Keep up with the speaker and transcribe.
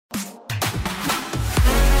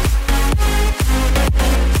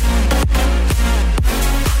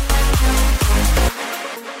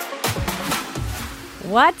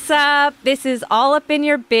What's up? This is All Up in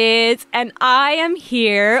Your Biz, and I am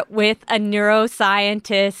here with a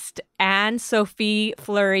neuroscientist, Anne-Sophie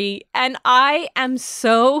Fluri, and I am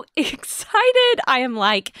so excited. I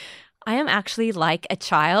am actually like a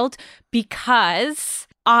child because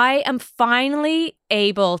I am finally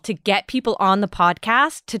able to get people on the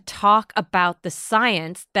podcast to talk about the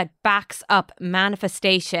science that backs up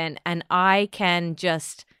manifestation, and I can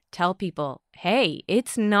just tell people, hey,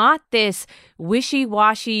 it's not this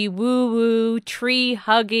wishy-washy, woo-woo,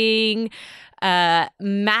 tree-hugging,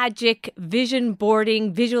 magic vision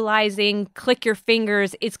boarding, visualizing, click your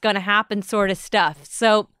fingers, it's going to happen sort of stuff.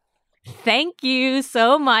 So thank you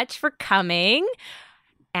so much for coming.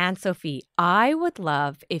 Anne-Sophie, I would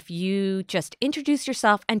love if you just introduce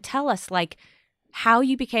yourself and tell us how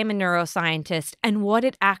you became a neuroscientist and what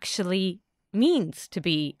it actually means to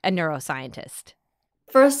be a neuroscientist.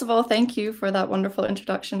 First of all, thank you for that wonderful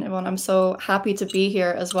introduction, Yvonne. I'm so happy to be here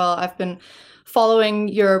as well. I've been following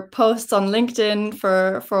your posts on LinkedIn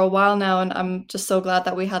for a while now, and I'm just so glad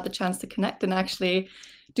that we had the chance to connect and actually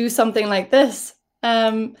do something like this.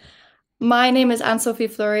 My name is Anne-Sophie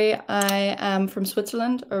Fluri. I am from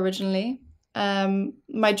Switzerland originally.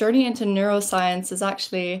 My journey into neuroscience is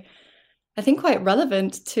actually, I think, quite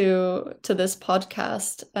relevant to this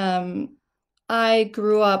podcast. I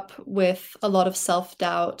grew up with a lot of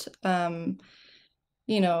self-doubt. I've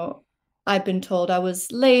been told I was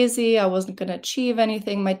lazy, I wasn't going to achieve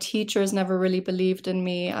anything. My teachers never really believed in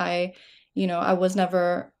me. I was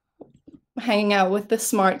never hanging out with the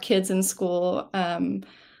smart kids in school. I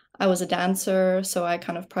was a dancer, so I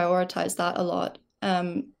kind of prioritized that a lot.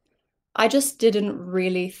 I just didn't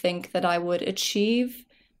really think that I would achieve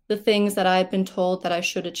the things that I had been told that I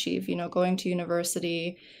should achieve, going to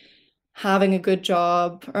university, having a good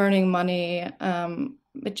job, earning money.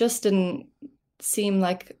 It just didn't seem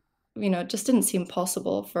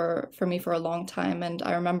possible for me for a long time. And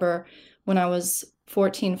I remember when I was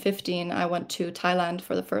 14, 15, I went to Thailand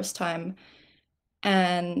for the first time,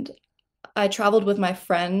 and I traveled with my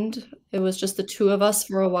friend. It was just the two of us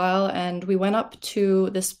for a while, and we went up to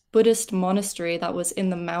this Buddhist monastery that was in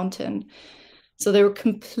the mountain. So they were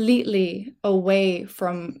completely away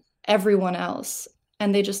from everyone else.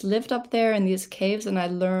 And they just lived up there in these caves, and I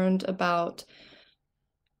learned about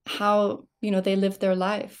how, they lived their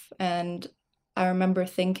life. And I remember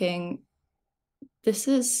thinking, this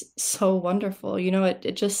is so wonderful.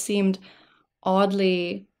 It just seemed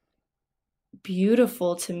oddly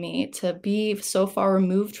beautiful to me to be so far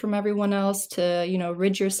removed from everyone else, to,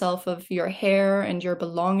 rid yourself of your hair and your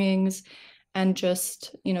belongings. And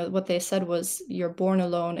just, what they said was, you're born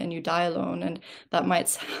alone and you die alone. And that might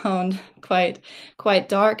sound quite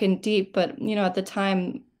dark and deep, but, at the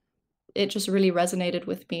time, it just really resonated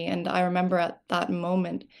with me. And I remember at that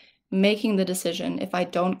moment making the decision, if I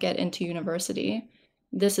don't get into university,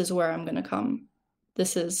 this is where I'm going to come.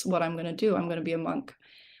 This is what I'm going to do. I'm going to be a monk.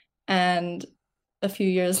 And a few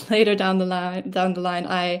years later down the line,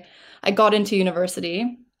 I got into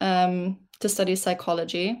university to study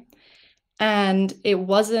psychology. And it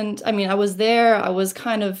wasn't, I was there, I was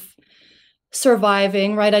kind of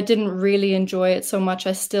surviving, right? I didn't really enjoy it so much. I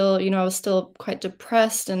was still quite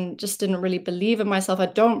depressed and just didn't really believe in myself. I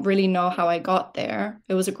don't really know how I got there.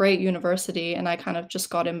 It was a great university, and I kind of just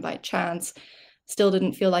got in by chance. Still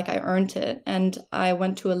didn't feel like I earned it. And I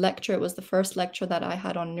went to a lecture. It was the first lecture that I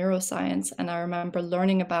had on neuroscience. And I remember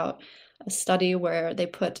learning about a study where they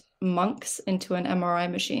put monks into an MRI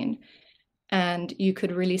machine, and you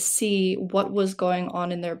could really see what was going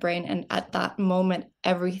on in their brain. And at that moment,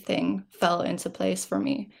 everything fell into place for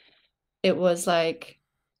me. It was like,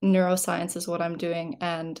 neuroscience is what I'm doing.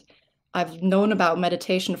 And I've known about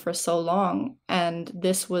meditation for so long, and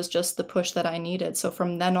this was just the push that I needed. So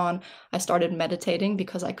from then on, I started meditating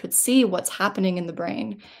because I could see what's happening in the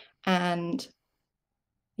brain. And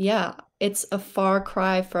yeah, it's a far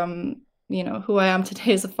cry from, who I am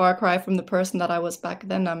today is a far cry from the person that I was back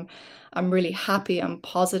then. I'm really happy. I'm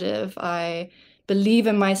positive. I believe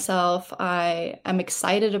in myself. I am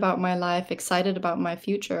excited about my life, excited about my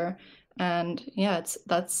future. And yeah,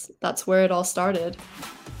 that's where it all started.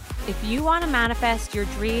 If you want to manifest your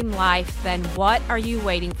dream life, then what are you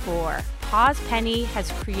waiting for? Pause Penny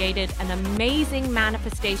has created an amazing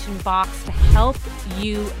manifestation box to help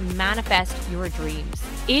you manifest your dreams.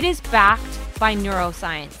 It is backed by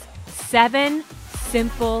neuroscience. 7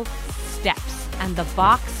 simple steps, and the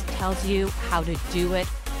box tells you how to do it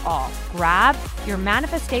all. Grab your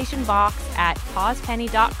manifestation box at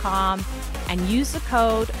pausepenny.com and use the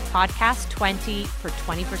code podcast20 for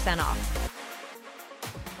 20% off.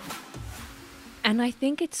 And I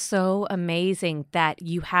think it's so amazing that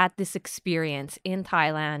you had this experience in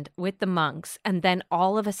Thailand with the monks, and then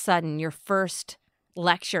all of a sudden, your first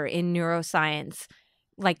lecture in neuroscience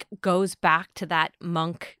like goes back to that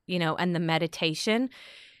monk, and the meditation.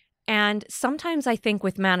 And sometimes I think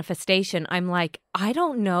with manifestation, I'm like, I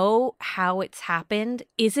don't know how it's happened.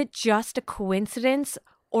 Is it just a coincidence?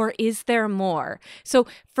 Or is there more? So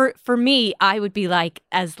for me, I would be like,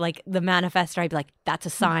 as like the manifestor, I'd be like, that's a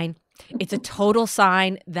sign. It's a total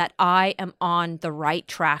sign that I am on the right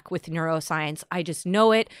track with neuroscience. I just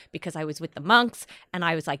know it because I was with the monks and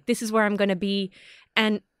I was like, this is where I'm going to be.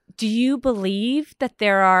 And do you believe that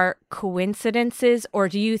there are coincidences, or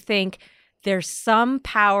do you think there's some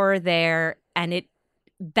power there and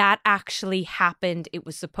that actually happened? It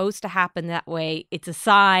was supposed to happen that way. It's a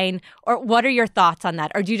sign. Or what are your thoughts on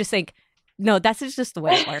that? Or do you just think, no, that's just the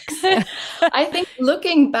way it works? I think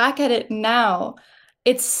looking back at it now,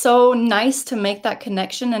 it's so nice to make that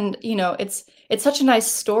connection, and it's such a nice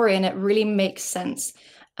story, and it really makes sense.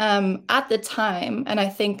 At the time, and I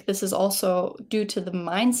think this is also due to the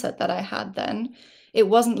mindset that I had then, it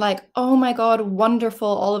wasn't like, oh my God, wonderful,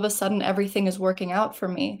 all of a sudden everything is working out for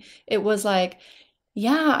me. It was like,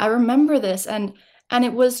 yeah, I remember this, and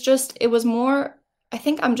it was more, I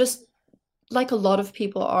think I'm just like a lot of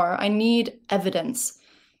people are. I need evidence.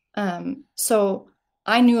 So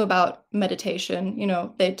I knew about meditation,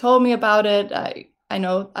 they told me about it. I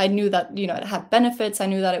knew that, it had benefits. I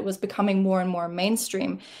knew that it was becoming more and more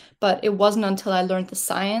mainstream, but it wasn't until I learned the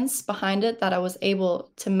science behind it that I was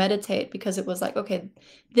able to meditate, because it was like, okay,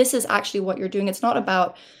 this is actually what you're doing. It's not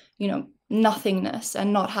about, nothingness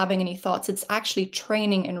and not having any thoughts. It's actually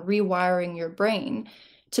training and rewiring your brain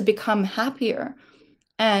to become happier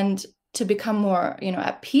and to become more,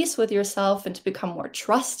 at peace with yourself, and to become more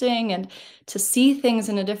trusting, and to see things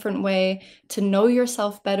in a different way, to know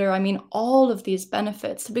yourself better. I mean, all of these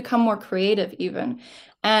benefits, to become more creative even.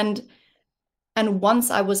 And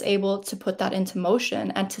once I was able to put that into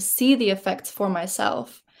motion and to see the effects for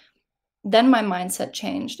myself, then my mindset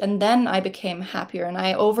changed, and then I became happier, and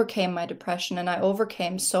I overcame my depression, and I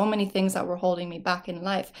overcame so many things that were holding me back in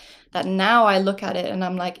life, that now I look at it and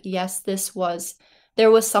I'm like, yes,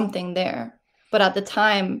 there was something there. But at the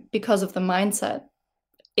time, because of the mindset,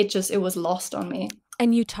 it was lost on me.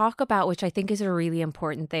 And you talk about, which I think is a really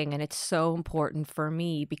important thing, and it's so important for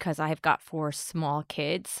me because I've got 4 small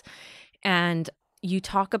kids. And you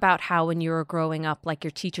talk about how when you were growing up, like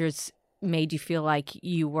your teachers made you feel like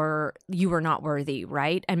you were not worthy,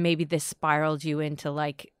 right? And maybe this spiraled you into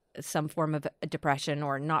like some form of depression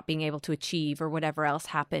or not being able to achieve or whatever else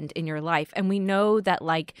happened in your life. And we know that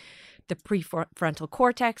like the prefrontal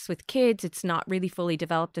cortex with kids, it's not really fully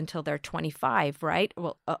developed until they're 25, right?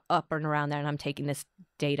 Well, up and around there. And I'm taking this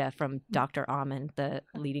data from Dr. Amen, the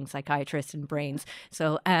leading psychiatrist in brains.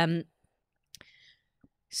 So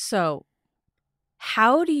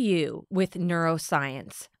how do you, with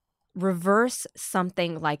neuroscience, reverse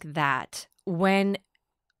something like that when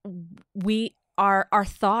our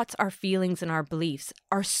thoughts, our feelings, and our beliefs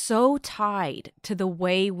are so tied to the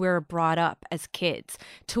way we're brought up as kids,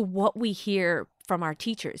 to what we hear from our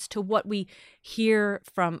teachers, to what we hear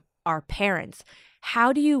from our parents?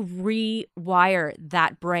 How do you rewire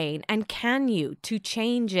that brain? And can you to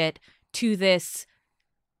change it to this,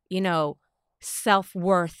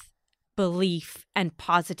 self-worth, belief, and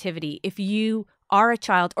positivity? If you are a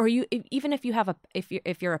child, or even if you have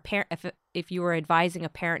if you're a parent, if you are advising a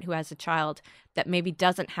parent who has a child that maybe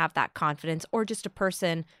doesn't have that confidence, or just a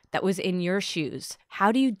person that was in your shoes,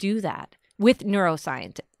 how do you do that with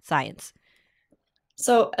neuroscience?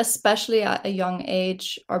 So especially at a young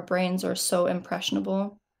age, our brains are so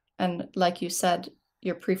impressionable. And like you said,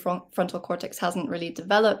 your prefrontal cortex hasn't really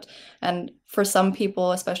developed. And for some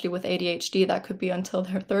people, especially with ADHD, that could be until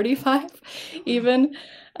they're 35 even.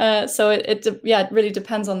 So it really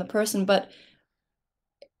depends on the person. But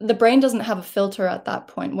the brain doesn't have a filter at that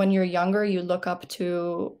point. When you're younger, you look up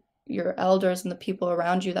to your elders and the people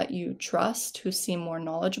around you that you trust, who seem more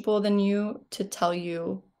knowledgeable than you, to tell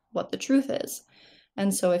you what the truth is.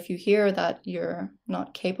 And so if you hear that you're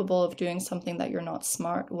not capable of doing something, that you're not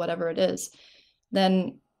smart, whatever it is,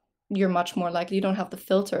 then you're much more likely, you don't have the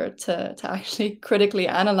filter to actually critically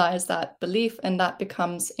analyze that belief, and that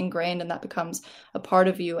becomes ingrained, and that becomes a part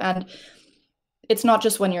of you. And it's not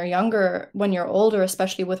just when you're younger, when you're older,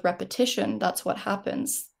 especially with repetition, that's what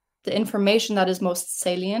happens. The information that is most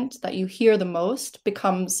salient, that you hear the most,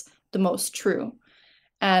 becomes the most true.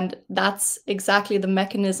 And that's exactly the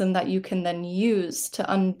mechanism that you can then use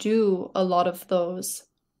to undo a lot of those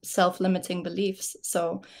self-limiting beliefs.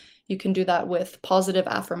 So, You can do that with positive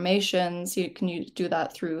affirmations. You can do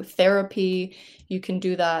that through therapy. You can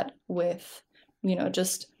do that with,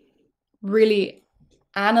 just really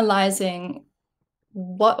analyzing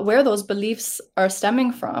where those beliefs are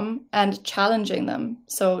stemming from and challenging them.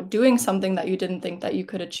 So doing something that you didn't think that you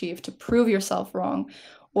could achieve to prove yourself wrong,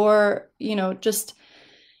 or, just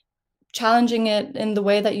challenging it in the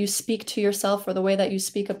way that you speak to yourself or the way that you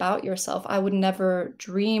speak about yourself. I would never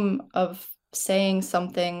dream of saying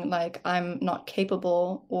something like I'm not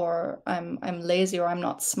capable, or I'm lazy, or I'm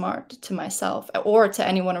not smart to myself or to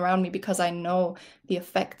anyone around me, because I know the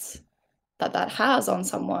effects that has on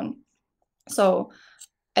someone. So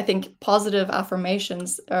I think positive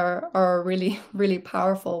affirmations are a really, really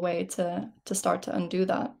powerful way to start to undo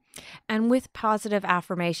that. And with positive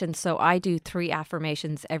affirmations, so I do 3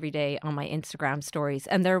 affirmations every day on my Instagram stories,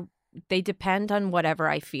 and they depend on whatever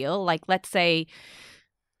I feel. Like let's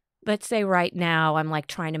say right now I'm like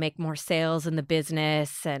trying to make more sales in the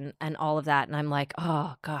business and all of that, and I'm like,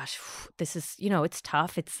 oh gosh, this is, it's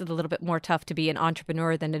tough. It's a little bit more tough to be an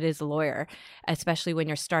entrepreneur than it is a lawyer, especially when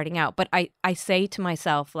you're starting out. But I say to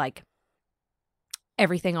myself, like,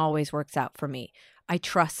 everything always works out for me. I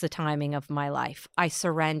trust the timing of my life. I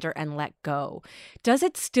surrender and let go. Does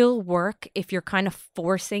it still work if you're kind of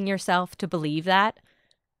forcing yourself to believe that?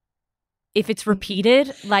 If it's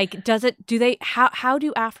repeated, like, how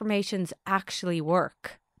do affirmations actually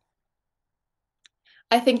work?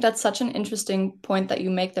 I think that's such an interesting point that you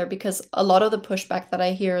make there, because a lot of the pushback that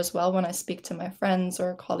I hear as well when I speak to my friends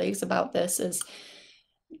or colleagues about this is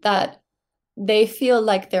that they feel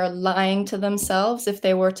like they're lying to themselves if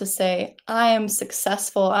they were to say, I am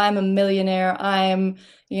successful, I'm a millionaire, I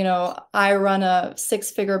run a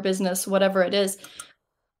 6-figure business, whatever it is.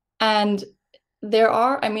 And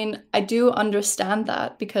I do understand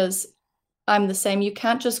that, because I'm the same. You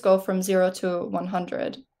can't just go from 0 to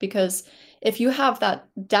 100, because if you have that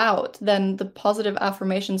doubt, then the positive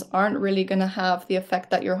affirmations aren't really going to have the effect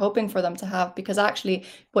that you're hoping for them to have, because actually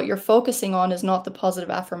what you're focusing on is not the positive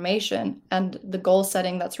affirmation and the goal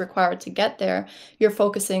setting that's required to get there. You're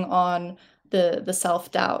focusing on the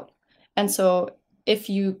self-doubt. And so if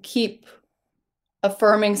you keep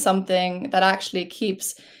affirming something that actually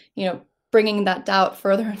keeps, bringing that doubt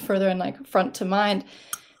further and further and like front to mind,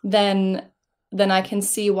 then I can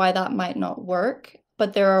see why that might not work.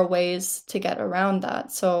 But there are ways to get around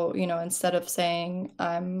that. So, instead of saying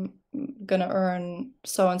I'm going to earn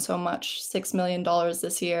so and so much, $6 million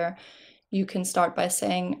this year, you can start by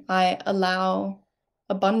saying I allow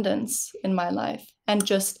abundance in my life, and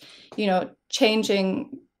just,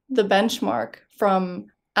 changing the benchmark from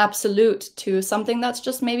absolute to something that's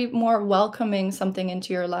just maybe more welcoming something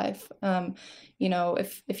into your life.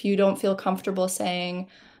 If you don't feel comfortable saying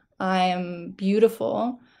I am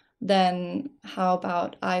beautiful, then how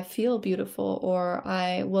about I feel beautiful, or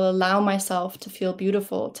I will allow myself to feel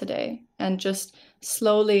beautiful today, and just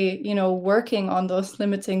slowly, working on those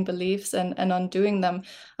limiting beliefs and undoing them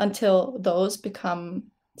until those become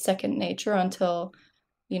second nature, until,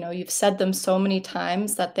 you've said them so many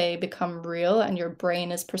times that they become real and your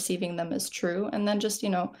brain is perceiving them as true, and then just,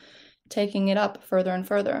 taking it up further and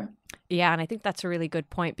further. Yeah, and I think that's a really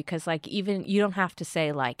good point, because like, even you don't have to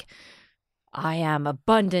say like I am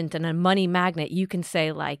abundant and a money magnet. You can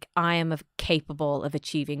say like I am capable of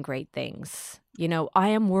achieving great things. I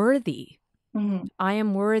am worthy. Mm-hmm. I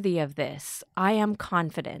am worthy of this. I am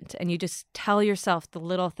confident. And you just tell yourself the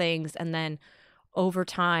little things, and then over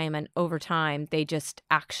time, they just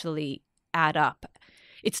actually add up.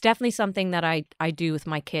 It's definitely something that I do with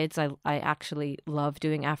my kids. I actually love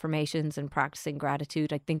doing affirmations and practicing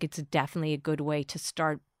gratitude. I think it's definitely a good way to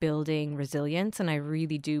start building resilience. And I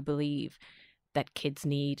really do believe that kids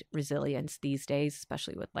need resilience these days,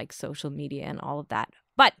 especially with like social media and all of that.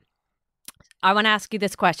 But I want to ask you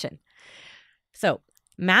this question. So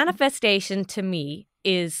manifestation to me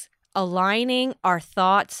is aligning our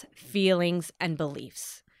thoughts, feelings, and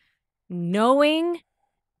beliefs. Knowing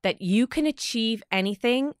that you can achieve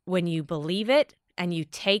anything when you believe it and you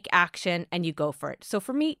take action and you go for it. So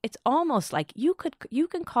for me, it's almost like you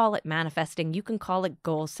can call it manifesting, you can call it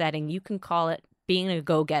goal setting, you can call it being a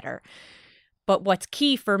go-getter. But what's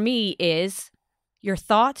key for me is your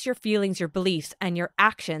thoughts, your feelings, your beliefs, and your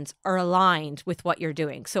actions are aligned with what you're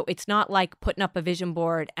doing. So it's not like putting up a vision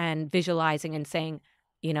board and visualizing and saying,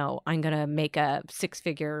 I'm going to make a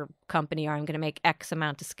 6-figure company, or I'm going to make X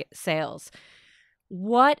amount of sales.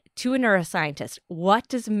 To a neuroscientist, what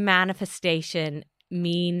does manifestation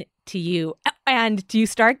mean to you? And do you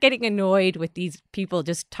start getting annoyed with these people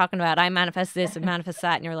just talking about, I manifest this and manifest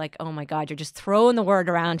that, and you're like, oh my God, you're just throwing the word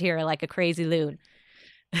around here like a crazy loon?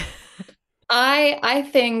 I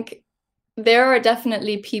think there are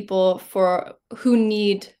definitely people for who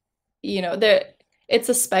need, there it's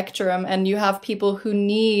a spectrum, and you have people who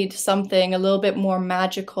need something a little bit more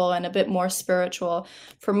magical and a bit more spiritual.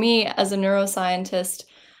 For me, as a neuroscientist,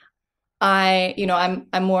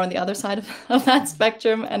 I'm more on the other side of that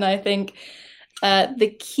spectrum, and I think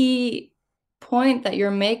the key point that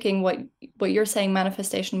you're making, what you're saying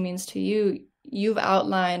manifestation means to you, you've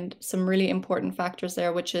outlined some really important factors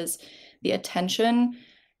there, which is the attention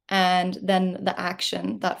and then the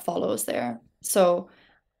action that follows there. So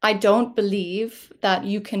I don't believe that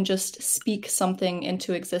you can just speak something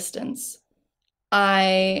into existence.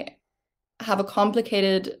 I have a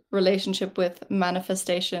complicated relationship with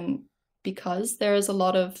manifestation because there is a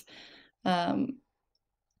lot of um,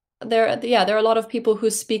 there are a lot of people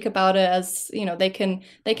who speak about it as, they can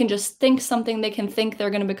just think something, they can think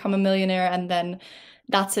they're going to become a millionaire, and then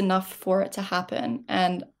that's enough for it to happen.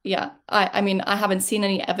 And yeah, I mean, I haven't seen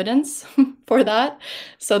any evidence for that,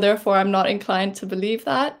 so therefore I'm not inclined to believe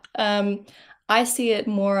that. I see it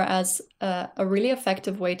more as a really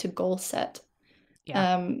effective way to goal set.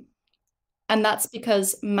 Yeah. Um, and that's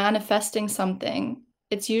because manifesting something,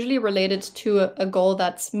 it's usually related to a goal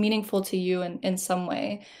that's meaningful to you in some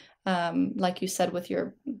way. Like you said, with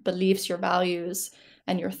your beliefs, your values,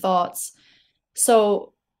 and your thoughts.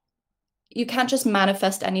 So you can't just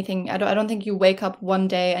manifest anything. I don't think you wake up one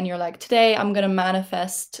day and you're like, today I'm gonna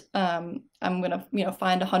manifest, I'm gonna,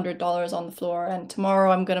 find $100 on the floor, and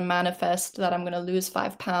tomorrow I'm gonna manifest that I'm gonna lose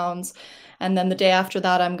 5 pounds, and then the day after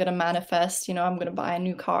that I'm gonna manifest, I'm gonna buy a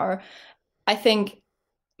new car. I think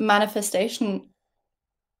manifestation,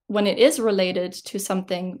 when it is related to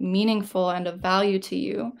something meaningful and of value to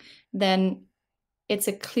you, then it's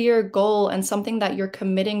a clear goal and something that you're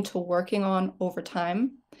committing to working on over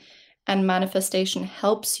time. And manifestation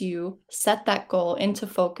helps you set that goal into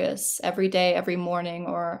focus every day, every morning,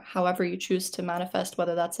 or however you choose to manifest,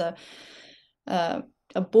 whether that's a,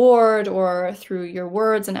 a board or through your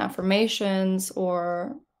words and affirmations,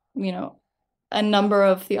 or, you know, a number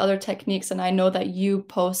of the other techniques. And I know that you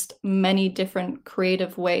post many different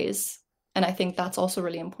creative ways. And I think that's also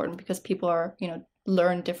really important because people are,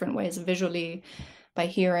 learn different ways visually, by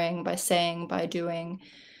hearing, by saying, by doing.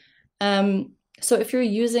 So if you're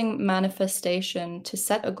using manifestation to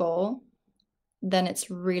set a goal, then it's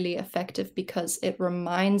really effective because it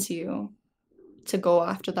reminds you to go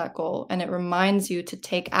after that goal, and it reminds you to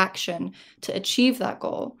take action to achieve that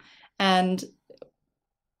goal. And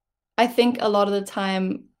I think a lot of the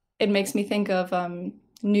time it makes me think of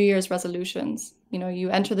New Year's resolutions. You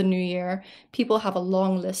enter the new year, people have a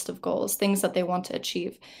long list of goals, things that they want to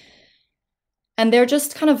achieve. And they're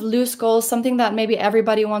just kind of loose goals, something that maybe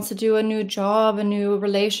everybody wants to do: a new job, a new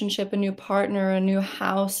relationship, a new partner, a new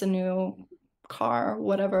house, a new car,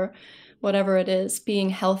 whatever it is, being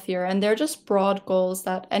healthier. And they're just broad goals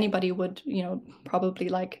that anybody would, probably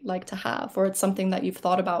like to have, or it's something that you've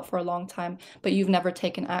thought about for a long time, but you've never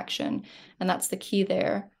taken action. And that's the key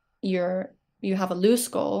there. You have a loose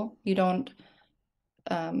goal. You don't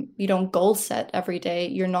goal set every day.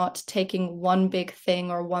 You're not taking one big thing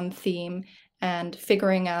or one theme and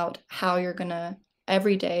figuring out how you're gonna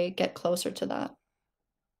every day get closer to that.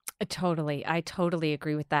 Totally. I totally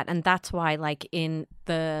agree with that. And that's why, like, in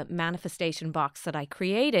the manifestation box that I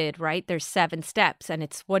created, right, there's 7 steps, and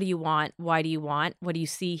it's what do you want? Why do you want? What do you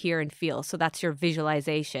see, hear, and feel? So that's your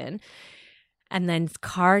visualization. And then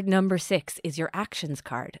card number 6 is your actions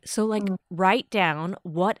card. So, like, write down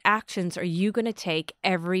what actions are you going to take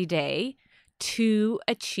every day to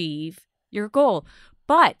achieve your goal.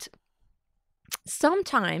 But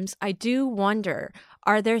sometimes I do wonder,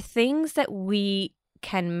 are there things that we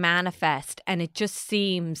can manifest and it just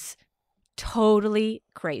seems totally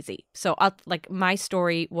crazy? So like, my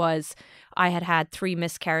story was I had 3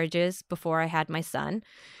 miscarriages before I had my son.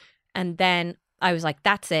 And then I was like,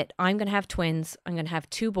 that's it. I'm going to have twins. I'm going to have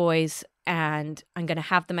 2 boys, and I'm going to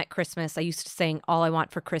have them at Christmas. I used to saying all I want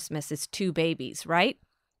for Christmas is 2 babies, right?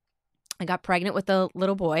 I got pregnant with a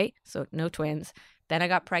little boy, so no twins. Then I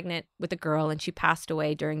got pregnant with a girl, and she passed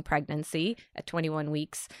away during pregnancy at 21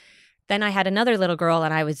 weeks. Then I had another little girl,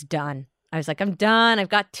 and I was done. I was like, I'm done. I've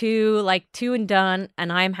got 2 and done,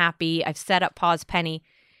 and I'm happy. I've set up Pause Penny.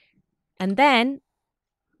 And then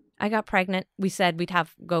I got pregnant. We said we'd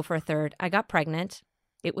go for a third. I got pregnant.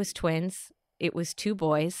 It was twins. It was 2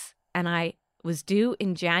 boys. And I was due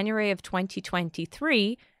in January of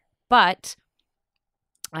 2023, but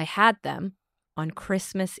I had them on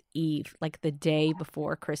Christmas Eve, like the day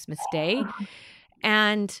before Christmas Day.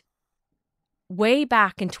 And way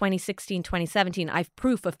back in 2016, 2017, I've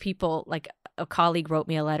proof of people, like a colleague wrote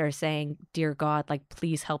me a letter saying, "Dear God, like,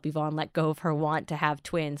 please help Yvonne let go of her want to have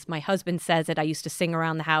twins." My husband says it. I used to sing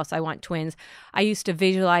around the house, "I want twins." I used to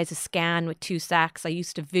visualize a scan with 2 sacs. I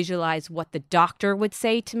used to visualize what the doctor would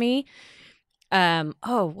say to me.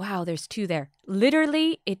 Oh, wow, there's 2 there.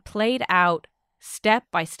 Literally, it played out step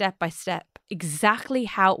by step by step, exactly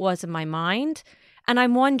how it was in my mind. And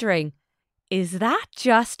I'm wondering, is that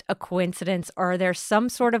just a coincidence, or are there some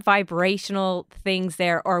sort of vibrational things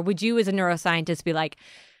there? Or would you as a neuroscientist be like,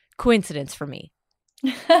 coincidence for me?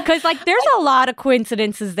 Because like there's a lot of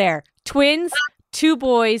coincidences there. Twins, 2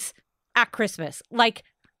 boys at Christmas. Like,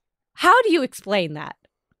 how do you explain that?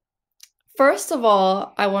 First of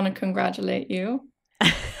all, I want to congratulate you.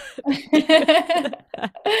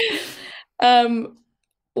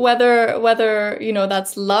 Whether you know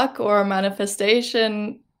that's luck or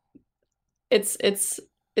manifestation, it's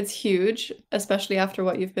huge, especially after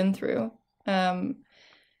what you've been through.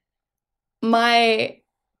 My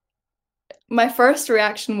first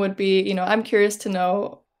reaction would be, you know, I'm curious to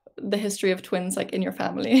know the history of twins, like in your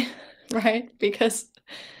family, right? Because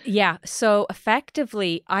yeah, so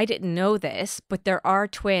effectively, I didn't know this, but there are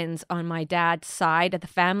twins on my dad's side of the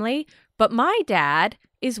family. But my dad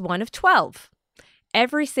is one of 12.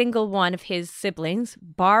 Every single one of his siblings,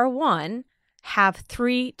 bar one, have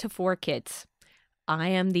 3 to 4 kids. I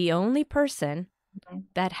am the only person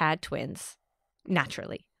that had twins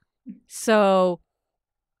naturally. So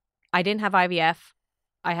I didn't have IVF.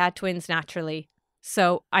 I had twins naturally.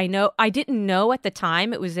 So I didn't know at the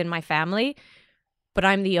time it was in my family, but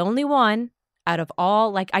I'm the only one out of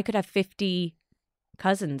all, like I could have 50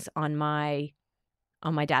 cousins on my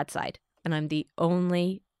dad's side, and I'm the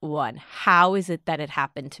only one. How is it that it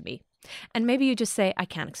happened to me? And maybe you just say, I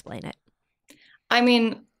can't explain it. I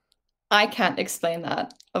mean, I can't explain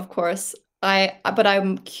that, of course. But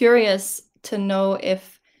I'm curious to know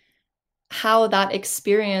how that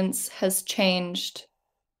experience has changed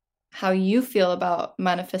how you feel about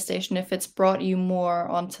manifestation, if it's brought you more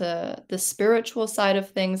onto the spiritual side of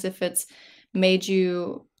things, if it's made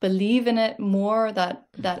you believe in it more, that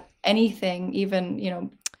anything, even, you know,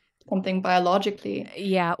 something biologically.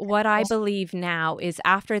 Yeah, what I believe now is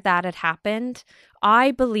after that had happened,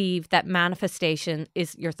 I believe that manifestation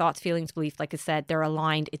is your thoughts, feelings, beliefs. Like I said, they're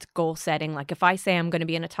aligned. It's goal setting. Like if I say I'm going to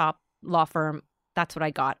be in a top law firm, that's what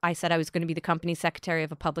I got. I said I was going to be the company secretary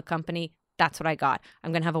of a public company. That's what I got.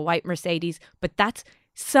 I'm going to have a white Mercedes, but that's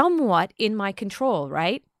somewhat in my control,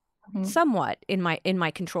 right? Mm-hmm. Somewhat in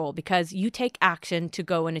my control, because you take action to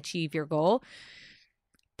go and achieve your goal.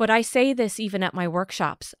 But I say this even at my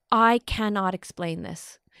workshops. I cannot explain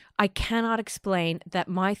this. I cannot explain that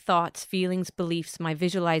my thoughts, feelings, beliefs, my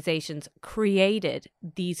visualizations created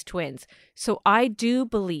these twins. So I do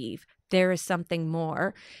believe there is something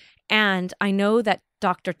more. And I know that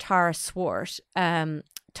Dr. Tara Swart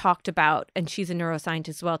talked about, and she's a neuroscientist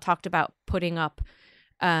as well, talked about putting up,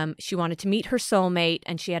 she wanted to meet her soulmate,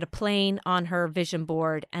 and she had a plane on her vision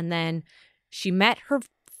board, and then she met her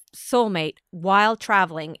soulmate while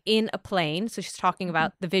traveling in a plane. So she's talking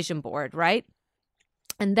about the vision board, right?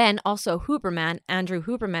 And then also Andrew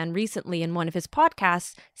Huberman recently in one of his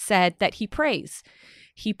podcasts said that he prays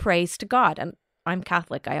to God. And I'm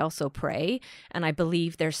Catholic. I also pray, and I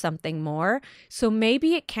believe there's something more. So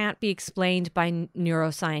maybe it can't be explained by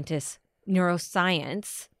neuroscience,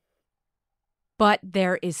 but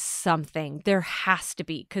there is something. There has to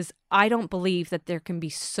be, because I don't believe that there can be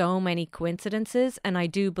so many coincidences. And I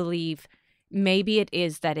do believe maybe it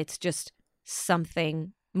is that it's just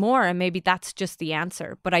something more, and maybe that's just the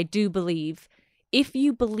answer. But I do believe if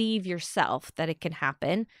you believe yourself that it can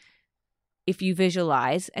happen, if you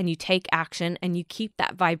visualize and you take action and you keep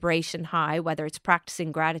that vibration high, whether it's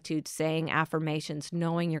practicing gratitude, saying affirmations,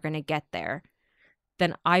 knowing you're going to get there,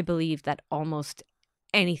 then I believe that almost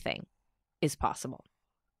anything is possible.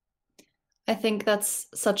 I think that's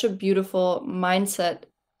such a beautiful mindset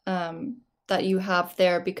that you have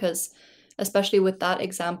there, because especially with that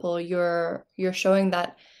example, you're showing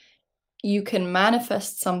that you can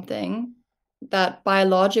manifest something that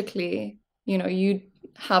biologically, you know, you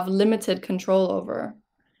have limited control over.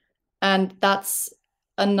 And that's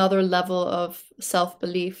another level of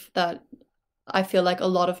self-belief that I feel like a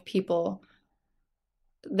lot of people,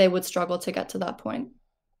 they would struggle to get to that point.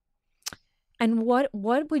 And what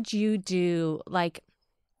would you do, like,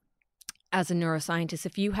 as a neuroscientist,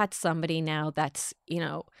 if you had somebody now that's, you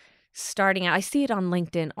know, starting out? I see it on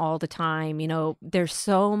LinkedIn all the time. You know, there's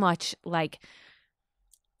so much, like,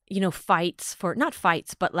 fights for, not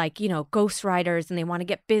fights, but like, ghostwriters, and they want to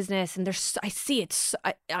get business. And I see it.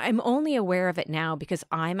 I'm only aware of it now because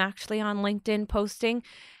I'm actually on LinkedIn posting,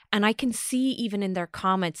 and I can see even in their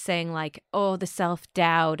comments saying like, oh, the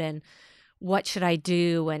self-doubt and what should I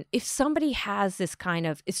do? And if somebody has this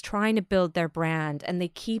is trying to build their brand and they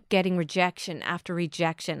keep getting rejection after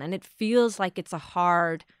rejection, and it feels like it's a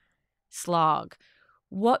hard slog,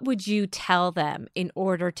 what would you tell them in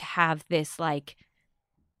order to have this like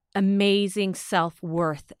amazing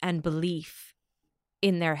self-worth and belief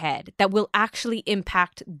in their head that will actually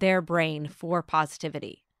impact their brain for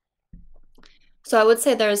positivity? So I would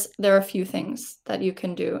say there are a few things that you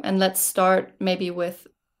can do. And let's start maybe with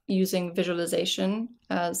using visualization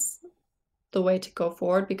as the way to go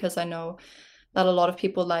forward, because I know that a lot of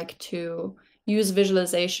people like to use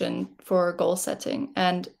visualization for goal setting,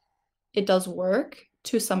 and it does work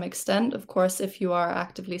to some extent, of course, if you are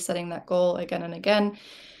actively setting that goal again and again.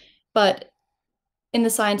 But in the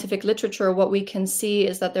scientific literature, what we can see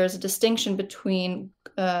is that there's a distinction between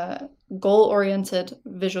goal-oriented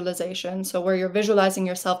visualization, so where you're visualizing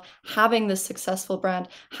yourself having this successful brand,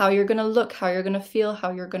 how you're going to look, how you're going to feel,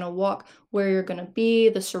 how you're going to walk, where you're going to be,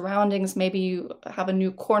 the surroundings. Maybe you have a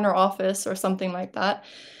new corner office or something like that.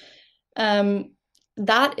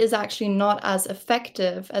 That is actually not as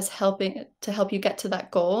effective as helping to help you get to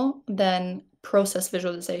that goal than process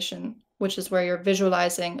visualization, which is where you're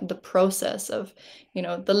visualizing the process of,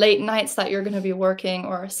 the late nights that you're going to be working,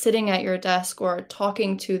 or sitting at your desk, or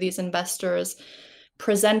talking to these investors,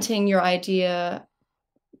 presenting your idea,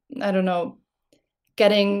 I don't know,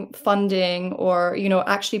 getting funding, or,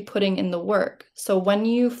 actually putting in the work. So when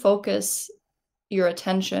you focus your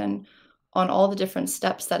attention on all the different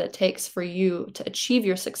steps that it takes for you to achieve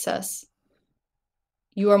your success,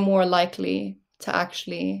 you are more likely to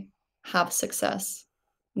actually have success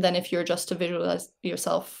than if you're just to visualize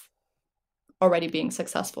yourself already being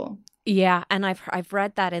successful. Yeah, and I've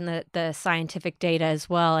read that in the scientific data as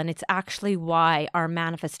well, and it's actually why our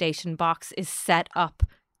manifestation box is set up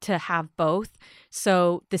to have both.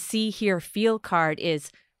 So the see, hear, feel card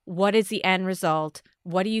is, what is the end result?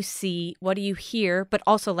 What do you see? What do you hear? But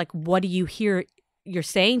also, like, what do you hear you're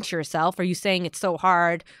saying to yourself? Are you saying it's so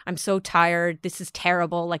hard? I'm so tired. This is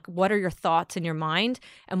terrible. Like, what are your thoughts in your mind?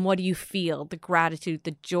 And what do you feel? The gratitude,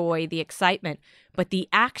 the joy, the excitement. But the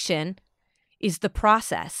action is the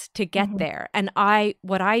process to get there. And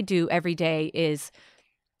what I do every day is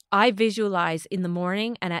I visualize in the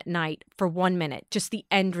morning and at night for 1 minute, just the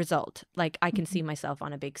end result. Like, I can see myself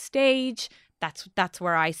on a big stage. That's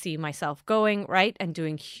where I see myself going, right? And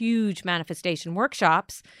doing huge manifestation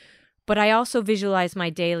workshops. But I also visualize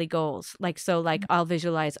my daily goals. I'll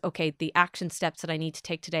visualize, okay, the action steps that I need to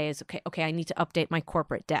take today is, okay, I need to update my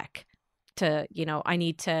corporate deck to, I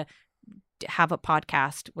need to have a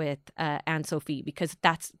podcast with Anne-Sophie, because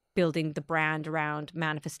that's building the brand around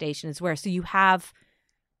manifestation as well. So you have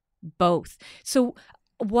both. So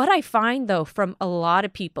what I find though from a lot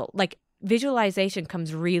of people, like, visualization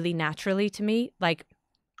comes really naturally to me. Like,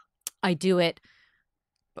 I do it,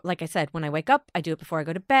 like I said, when I wake up, I do it before I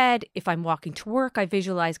go to bed. If I'm walking to work, I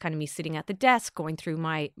visualize kind of me sitting at the desk, going through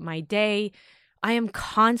my day. I am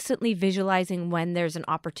constantly visualizing when there's an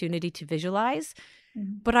opportunity to visualize.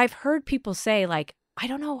 But I've heard people say, like, I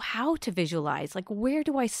don't know how to visualize. Like, where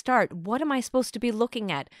do I start? What am I supposed to be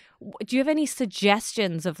looking at? Do you have any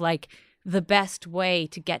suggestions of like the best way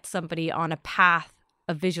to get somebody on a path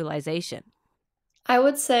of visualization? I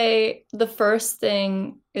would say the first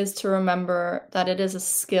thing is to remember that it is a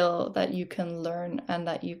skill that you can learn and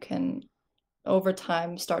that you can over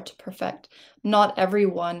time start to perfect. Not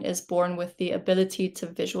everyone is born with the ability to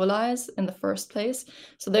visualize in the first place.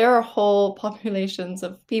 So there are whole populations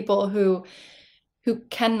of people who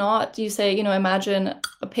cannot, you say, imagine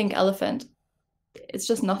a pink elephant. It's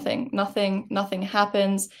just nothing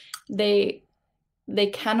happens. They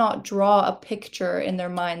cannot draw a picture in their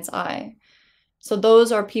mind's eye. So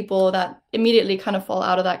those are people that immediately kind of fall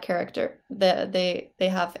out of that character. They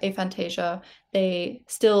have aphantasia. They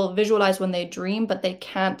still visualize when they dream, but they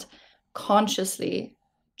can't consciously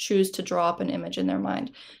choose to draw up an image in their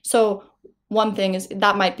mind. So one thing is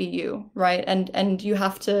that might be you, right? And you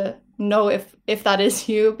have to know if that is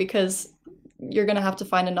you, because you're going to have to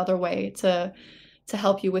find another way to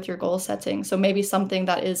help you with your goal setting. So maybe something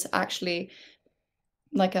that is actually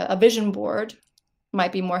like a vision board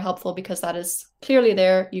might be more helpful, because that is clearly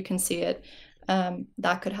there. You can see it.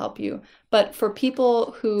 That could help you. But for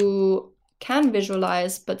people who can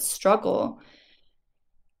visualize but struggle,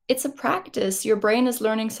 it's a practice. Your brain is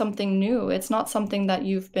learning something new. It's not something that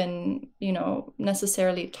you've been,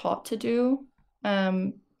 necessarily taught to do.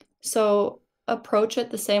 So approach it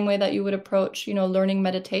the same way that you would approach, learning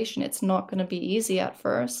meditation. It's not going to be easy at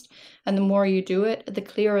first. And the more you do it, the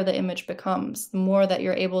clearer the image becomes, the more that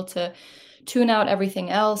you're able to tune out everything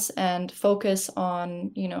else and focus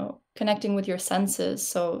on, connecting with your senses.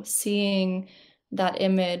 So seeing that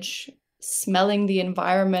image, smelling the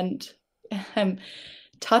environment,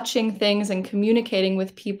 touching things and communicating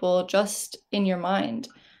with people just in your mind.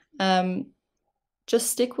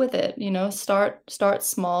 Just stick with it, start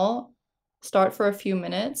small, start for a few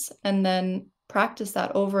minutes, and then practice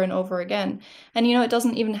that over and over again. And, it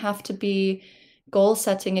doesn't even have to be goal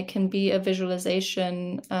setting. It can be a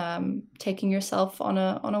visualization, taking yourself on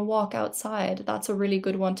a walk outside. That's a really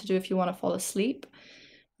good one to do if you want to fall asleep.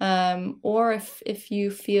 Or if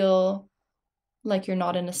you feel like you're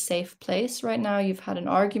not in a safe place right now, you've had an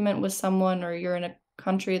argument with someone, or you're in a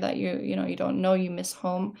country that you don't know, you miss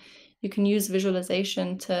home, you can use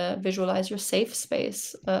visualization to visualize your safe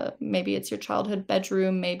space. Maybe it's your childhood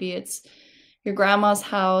bedroom, maybe it's your grandma's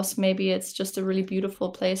house, maybe it's just a really beautiful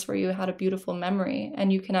place where you had a beautiful memory,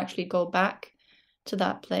 and you can actually go back to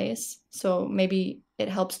that place. So maybe it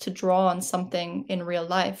helps to draw on something in real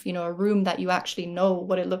life, a room that you actually know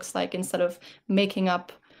what it looks like, instead of making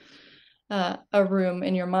up a room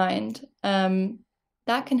in your mind.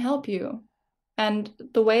 That can help you. And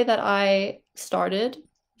the way that I started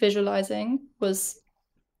visualizing was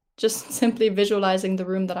just simply visualizing the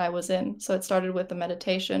room that I was in. So it started with the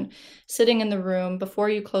meditation, sitting in the room before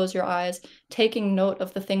you close your eyes, taking note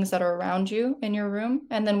of the things that are around you in your room.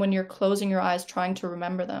 And then when you're closing your eyes, trying to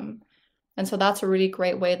remember them. And so that's a really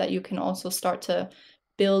great way that you can also start to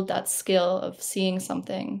build that skill of seeing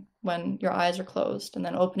something when your eyes are closed, and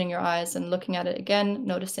then opening your eyes and looking at it again,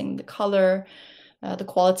 noticing the color, the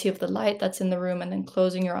quality of the light that's in the room, and then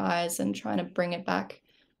closing your eyes and trying to bring it back.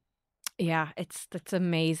 Yeah, that's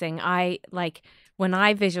amazing. I like when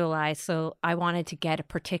I visualize, so I wanted to get a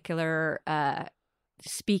particular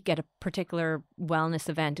speak at a particular wellness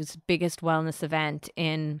event. It was the biggest wellness event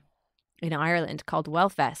in Ireland, called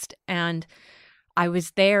Wellfest, and I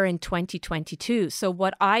was there in 2022. So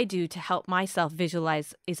what I do to help myself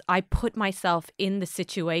visualize is I put myself in the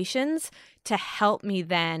situations to help me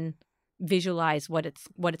then visualize what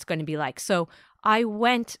it's going to be like. So I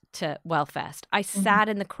went to Wellfest. I sat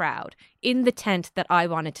in the crowd in the tent that I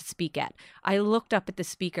wanted to speak at. I looked up at the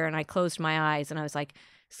speaker and I closed my eyes and I was like,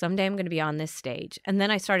 someday I'm going to be on this stage. And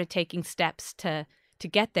then I started taking steps to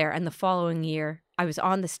get there. And the following year I was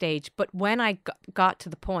on the stage. But when I got to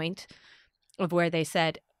the point of where they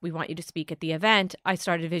said, we want you to speak at the event, I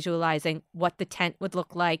started visualizing what the tent would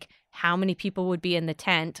look like, how many people would be in the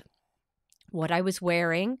tent, what I was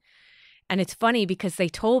wearing. And it's funny because they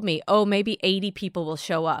told me, oh, maybe 80 people will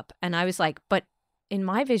show up. And I was like, but in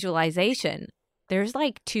my visualization, there's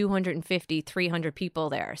like 250, 300 people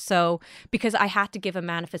there. So because I had to give a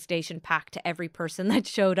manifestation pack to every person that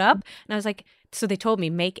showed up. And I was like, so they told me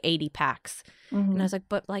make 80 packs. And I was like,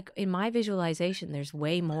 but like in my visualization, there's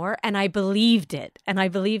way more. And I believed it.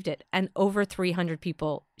 And over 300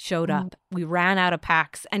 people showed up. We ran out of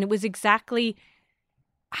packs. And it was exactly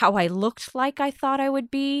how I looked like I thought I would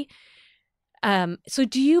be. So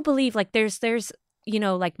do you believe like there's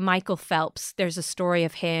like Michael Phelps, there's a story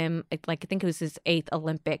of him, like I think it was his 8th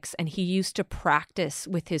Olympics, and he used to practice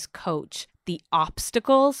with his coach the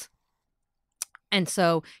obstacles. And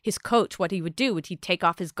so his coach, what he would do would he'd take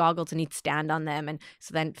off his goggles and he'd stand on them. And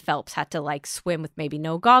so then Phelps had to like swim with maybe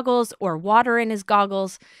no goggles or water in his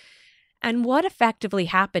goggles. And what effectively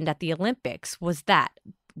happened at the Olympics was that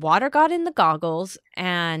water got in the goggles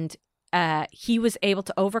and he was able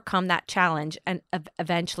to overcome that challenge and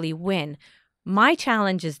eventually win. My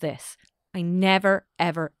challenge is this. I never,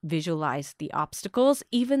 ever visualize the obstacles,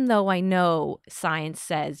 even though I know science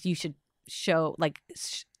says you should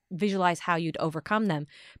visualize how you'd overcome them,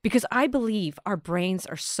 because I believe our brains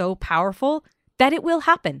are so powerful that it will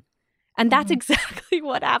happen. And that's exactly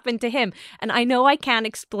what happened to him. And I know I can't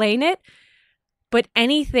explain it, but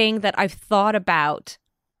anything that I've thought about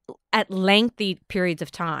at lengthy periods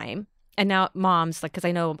of time, and now moms, like, because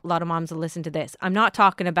I know a lot of moms will listen to this, I'm not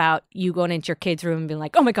talking about you going into your kid's room and being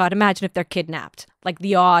like, oh my God, imagine if they're kidnapped, like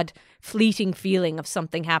the odd fleeting feeling of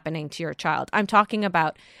something happening to your child. I'm talking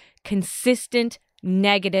about consistent,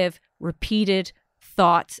 negative, repeated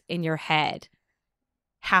thoughts in your head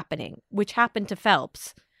happening, which happened to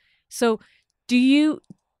Phelps. So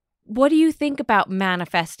what do you think about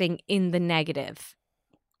manifesting in the negative?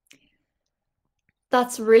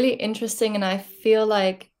 That's really interesting. And I feel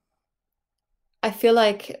like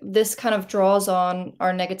this kind of draws on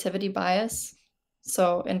our negativity bias.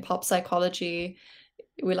 So in pop psychology,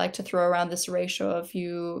 we like to throw around this ratio of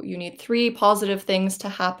you need three positive things to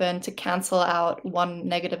happen to cancel out one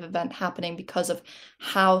negative event happening because of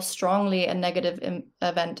how strongly a negative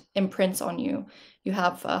event imprints on you. You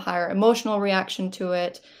have a higher emotional reaction to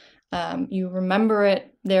it. You remember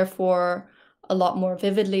it, therefore, a lot more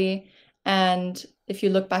vividly. And if you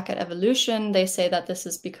look back at evolution, they say that this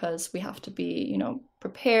is because we have to be,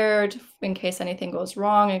 prepared in case anything goes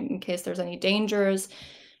wrong, in case there's any dangers.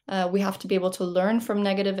 We have to be able to learn from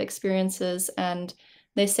negative experiences. And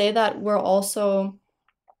they say that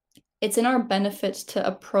it's in our benefit to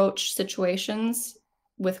approach situations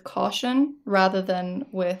with caution rather than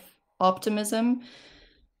with optimism,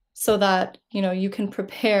 so that, you can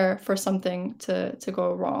prepare for something to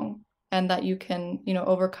go wrong, and that you can,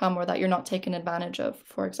 overcome, or that you're not taken advantage of,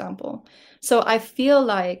 for example. So I feel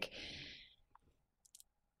like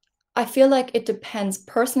it depends.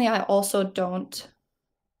 Personally, I also don't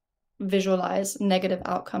visualize negative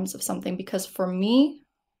outcomes of something, because for me,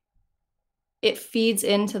 it feeds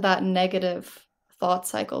into that negative thought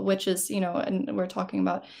cycle, which is, and we're talking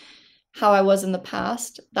about how I was in the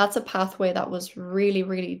past. That's a pathway that was really,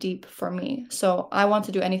 really deep for me. So I want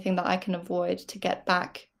to do anything that I can avoid to get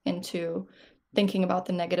back into thinking about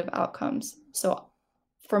the negative outcomes. So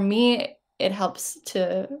for me, it helps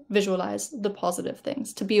to visualize the positive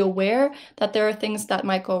things, to be aware that there are things that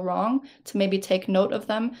might go wrong, to maybe take note of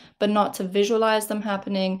them, but not to visualize them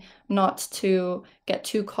happening, not to get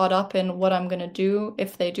too caught up in what I'm going to do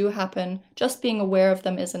if they do happen. Just being aware of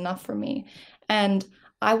them is enough for me. And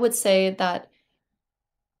I would say that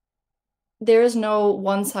there is no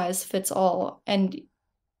one size fits all, and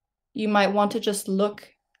you might want to just look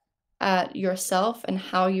at yourself and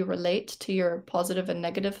how you relate to your positive and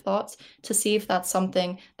negative thoughts to see if that's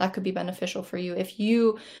something that could be beneficial for you. If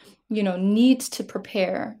you need to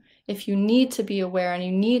prepare, if you need to be aware and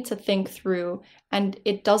you need to think through, and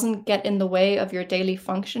it doesn't get in the way of your daily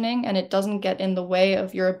functioning, and it doesn't get in the way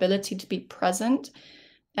of your ability to be present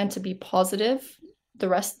and to be positive the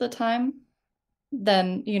rest of the time,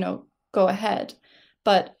 then, go ahead.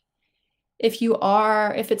 But if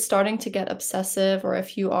it's starting to get obsessive, or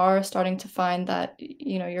if you are starting to find that,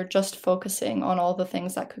 you're just focusing on all the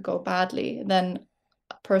things that could go badly, then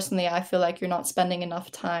personally, I feel like you're not spending enough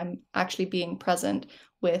time actually being present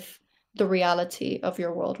with the reality of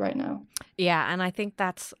your world right now. Yeah, and I think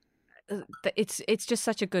it's just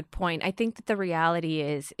such a good point. I think that the reality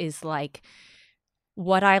is like,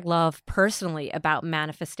 what I love personally about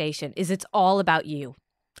manifestation is it's all about you.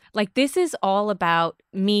 Like, this is all about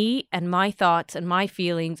me and my thoughts and my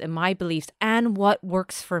feelings and my beliefs and what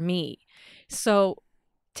works for me. So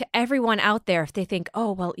to everyone out there, if they think,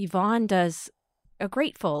 oh, well, Yvonne does a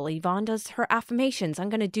grateful, Yvonne does her affirmations, I'm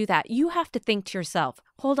going to do that. You have to think to yourself,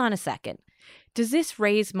 hold on a second. Does this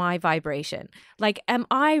raise my vibration? Like, am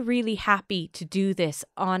I really happy to do this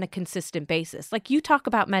on a consistent basis? Like, you talk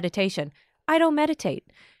about meditation. I don't meditate.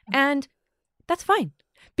 And that's fine.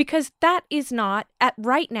 Because that is not, at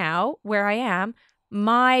right now where I am,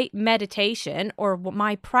 my meditation or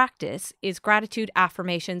my practice is gratitude,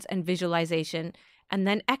 affirmations, and visualization, and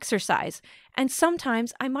then exercise. And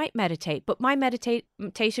sometimes I might meditate, but my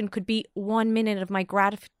meditation could be 1 minute of my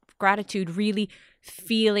gratitude, really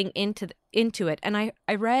feeling into it. And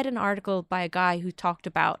I read an article by a guy who talked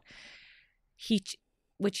about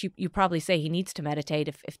which you probably say he needs to meditate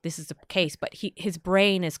if this is the case, but his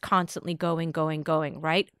brain is constantly going,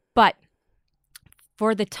 right? But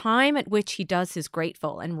for the time at which he does his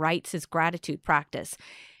grateful and writes his gratitude practice,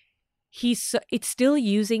 it's still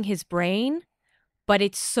using his brain, but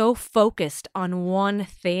it's so focused on one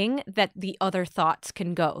thing that the other thoughts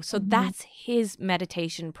can go. So that's his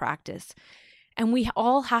meditation practice. And we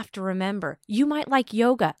all have to remember, you might like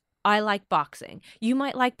yoga. I like boxing. You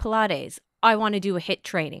might like Pilates. I want to do a HIIT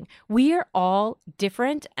training. We are all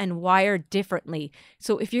different and wired differently.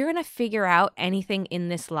 So if you're going to figure out anything in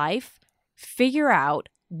this life, figure out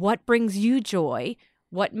what brings you joy,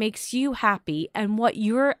 what makes you happy, and what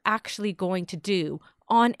you're actually going to do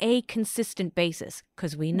on a consistent basis.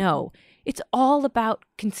 Because we know it's all about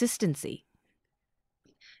consistency.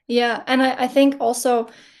 Yeah, and I think also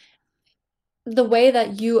the way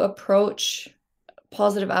that you approach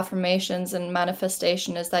positive affirmations and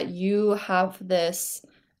manifestation is that you have this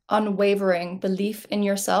unwavering belief in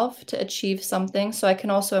yourself to achieve something. So I can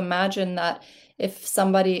also imagine that if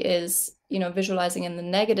somebody is, visualizing in the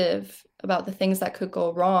negative about the things that could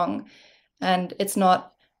go wrong, and it's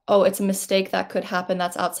not, oh, it's a mistake that could happen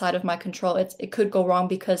that's outside of my control. It could go wrong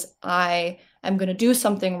because I am going to do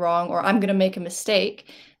something wrong, or I'm going to make a mistake.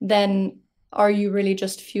 Then are you really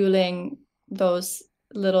just fueling those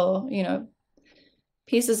little,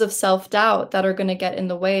 pieces of self-doubt that are going to get in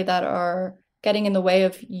the way, that are getting in the way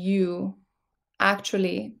of you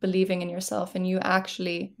actually believing in yourself and you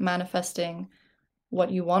actually manifesting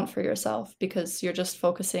what you want for yourself, because you're just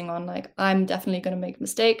focusing on like, I'm definitely going to make a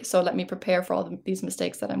mistake, so let me prepare for all these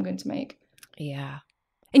mistakes that I'm going to make. Yeah.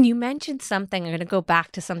 And you mentioned something, I'm going to go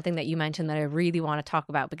back to something that you mentioned that I really want to talk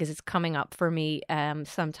about because it's coming up for me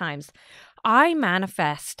sometimes. I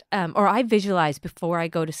manifest or I visualize before I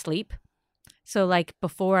go to sleep. So like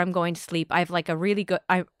before I'm going to sleep, I have like a really good,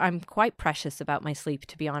 I'm quite precious about my sleep,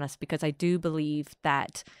 to be honest, because I do believe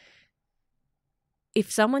that if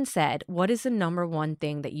someone said, what is the number one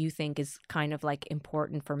thing that you think is kind of like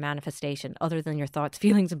important for manifestation other than your thoughts,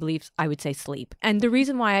 feelings, and beliefs, I would say sleep. And the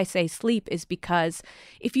reason why I say sleep is because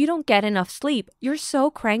if you don't get enough sleep, you're so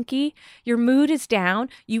cranky, your mood is down,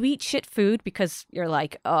 you eat shit food because you're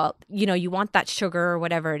like, you want that sugar or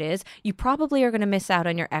whatever it is. You probably are going to miss out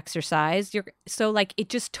on your exercise. So like it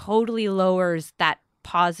just totally lowers that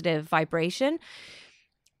positive vibration.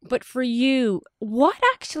 But for you, what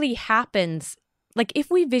actually happens? Like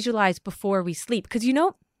if we visualize before we sleep, because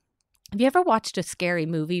have you ever watched a scary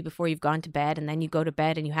movie before you've gone to bed and then you go to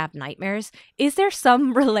bed and you have nightmares? Is there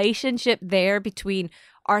some relationship there between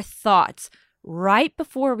our thoughts right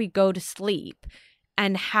before we go to sleep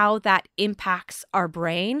and how that impacts our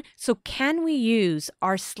brain? So can we use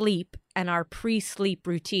our sleep and our pre-sleep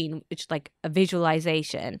routine, which is like a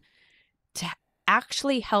visualization, to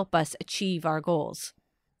actually help us achieve our goals?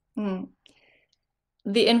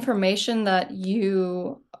 The information that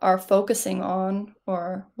you are focusing on,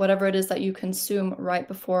 or whatever it is that you consume right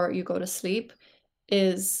before you go to sleep,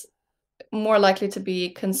 is more likely to be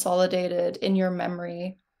consolidated in your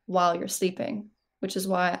memory while you're sleeping, which is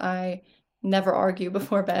why I never argue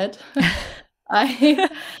before bed.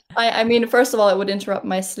 I mean, first of all, it would interrupt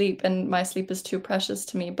my sleep, and my sleep is too precious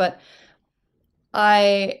to me, but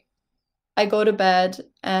I go to bed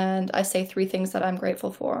and I say 3 things that I'm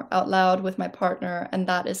grateful for out loud with my partner, and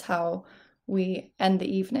that is how we end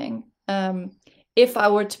the evening. If I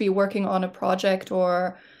were to be working on a project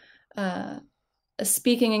or a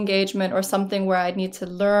speaking engagement or something where I'd need to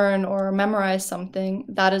learn or memorize something,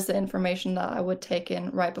 that is the information that I would take in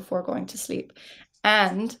right before going to sleep.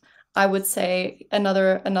 And I would say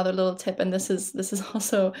another little tip, and this is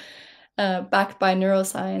also backed by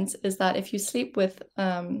neuroscience, is that if you sleep with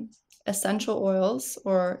essential oils,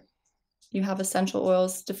 or you have essential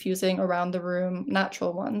oils diffusing around the room,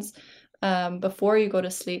 natural ones, before you go to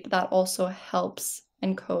sleep, that also helps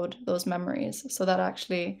encode those memories. So that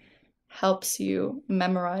actually helps you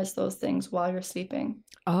memorize those things while you're sleeping.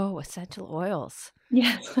 Oh, essential oils.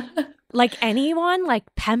 Yes. Like anyone, like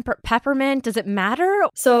peppermint, does it matter?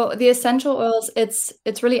 So the essential oils,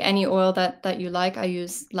 it's really any oil that you like. I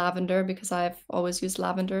use lavender because I've always used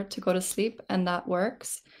lavender to go to sleep, and that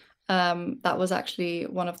works. That was actually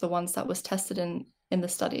one of the ones that was tested in the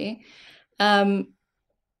study.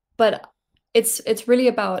 But it's really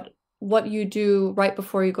about what you do right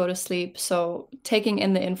before you go to sleep. So taking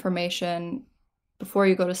in the information before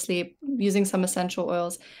you go to sleep, using some essential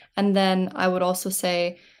oils. And then I would also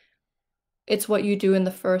say it's what you do in the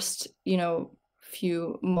first,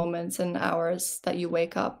 few moments and hours that you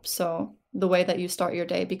wake up. So the way that you start your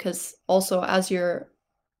day, because also as you're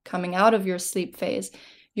coming out of your sleep phase,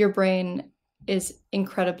 your brain is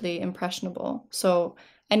incredibly impressionable. So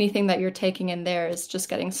anything that you're taking in there is just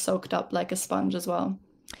getting soaked up like a sponge as well.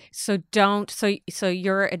 So so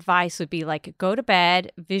your advice would be like go to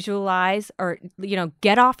bed, visualize, or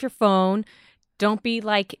get off your phone. Don't be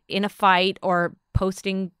like in a fight or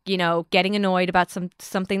posting, getting annoyed about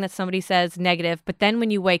something that somebody says negative. But then when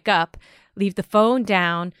you wake up, leave the phone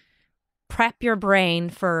down, prep your brain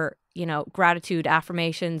for, gratitude,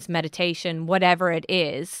 affirmations, meditation, whatever it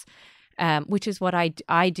is, which is what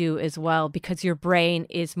I do as well, because your brain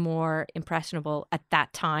is more impressionable at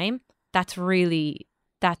that time. That's really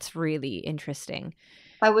interesting.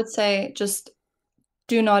 I would say just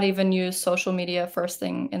do not even use social media first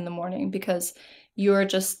thing in the morning, because you're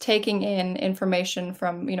just taking in information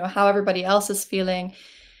from, how everybody else is feeling,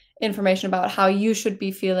 information about how you should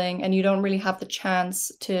be feeling, and you don't really have the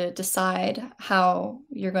chance to decide how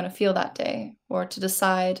you're going to feel that day, or to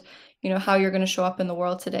decide, how you're going to show up in the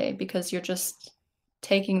world today, because you're just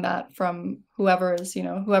taking that from whoever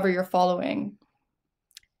you're following.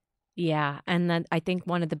 Yeah. And then I think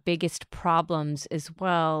one of the biggest problems as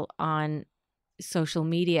well on social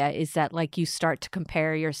media is that like you start to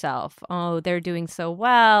compare yourself. Oh, they're doing so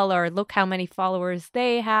well, or look how many followers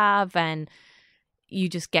they have. And you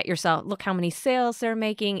just get yourself, look how many sales they're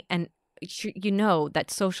making. And that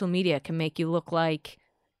social media can make you look like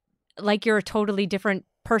you're a totally different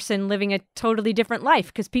person living a totally different life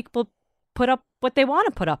because people put up what they want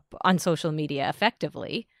to put up on social media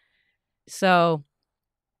effectively. So,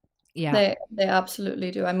 yeah. They absolutely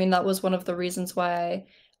do. I mean, that was one of the reasons why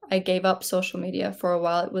I gave up social media for a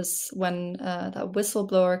while. It was when that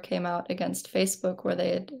whistleblower came out against Facebook, where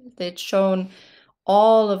they'd shown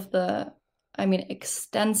all of the, I mean,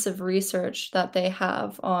 extensive research that they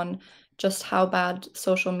have on just how bad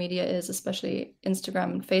social media is, especially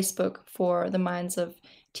Instagram and Facebook, for the minds of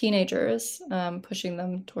teenagers, pushing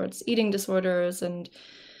them towards eating disorders and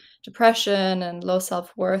depression and low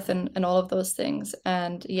self-worth and all of those things,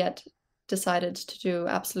 and yet decided to do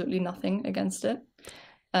absolutely nothing against it.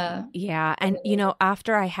 Yeah. And,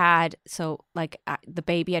 after I had, the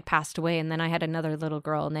baby had passed away, and then I had another little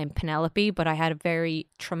girl named Penelope, but I had a very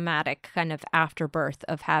traumatic kind of afterbirth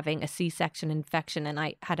of having a C-section infection, and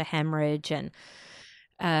I had a hemorrhage,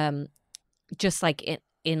 and just like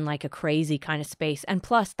in like a crazy kind of space. And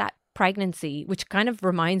plus that pregnancy, which kind of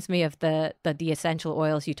reminds me of the essential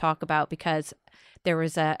oils you talk about, because there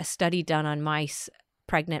was a study done on mice,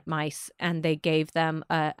 pregnant mice, and they gave them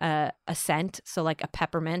a scent, so like a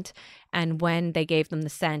peppermint, and when they gave them the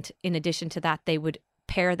scent, in addition to that, they would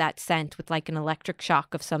pair that scent with like an electric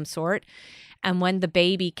shock of some sort. And when the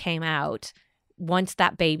baby came out, once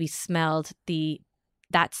that baby smelled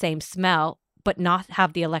that same smell but not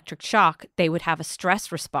have the electric shock, they would have a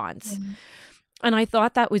stress response. Mm-hmm. And I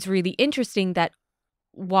thought that was really interesting, that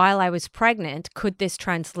while I was pregnant, could this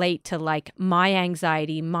translate to like my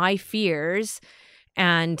anxiety, my fears,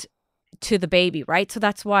 and to the baby, right? So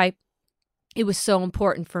that's why it was so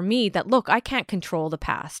important for me that, look, I can't control the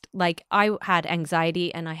past. Like, I had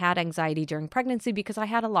anxiety, and I had anxiety during pregnancy because I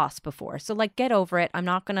had a loss before. So like, get over it. I'm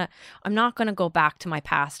not going to go back to my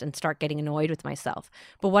past and start getting annoyed with myself.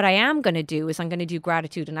 But what I am going to do is I'm going to do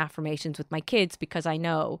gratitude and affirmations with my kids, because I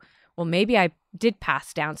know, well, maybe I did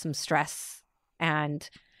pass down some stress and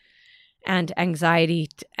anxiety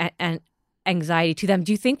and anxiety to them.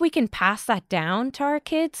 Do you think we can pass that down to our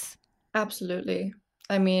kids? Absolutely.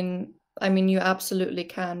 I mean, you absolutely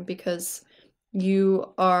can, because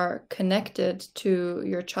you are connected to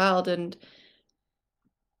your child, and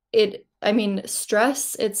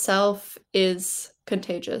stress itself is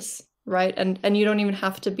contagious, right? And you don't even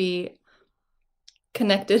have to be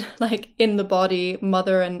connected like in the body,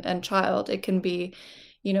 mother and child. It can be,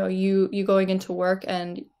 you going into work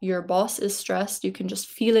and your boss is stressed, you can just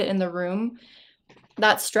feel it in the room.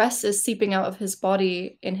 That stress is seeping out of his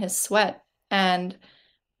body in his sweat, and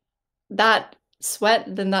that sweat,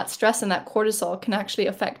 then that stress and that cortisol can actually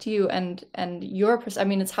affect you and your,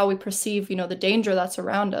 it's how we perceive, the danger that's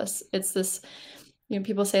around us. It's this,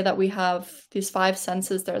 people say that we have these 5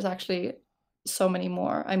 senses. There's actually so many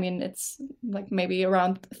more. It's like maybe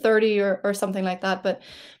around 30 or something like that. But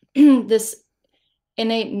this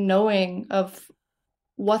innate knowing of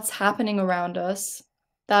what's happening around us,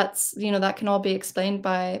 that's, that can all be explained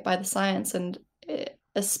by the science, and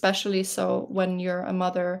especially so when you're a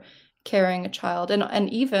mother carrying a child, and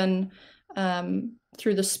even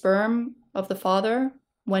through the sperm of the father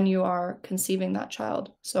when you are conceiving that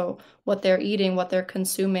child. So what they're eating, what they're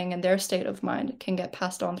consuming, and their state of mind can get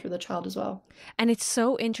passed on through the child as well. And it's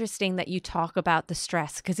so interesting that you talk about the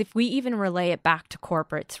stress, because if we even relay it back to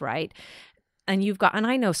corporates, right? And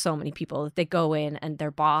I know so many people that they go in and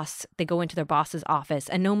they go into their boss's office,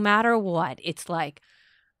 and no matter what, it's like,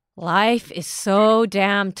 life is so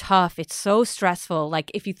damn tough. It's so stressful.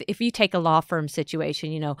 Like if you take a law firm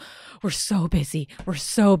situation, we're so busy.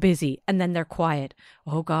 And then they're quiet.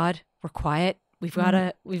 Oh God, we're quiet. We've got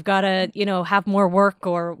to, have more work,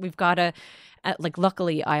 or we've got to,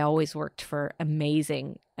 luckily I always worked for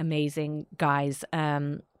amazing guys.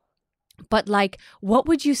 But like, what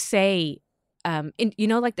would you say? A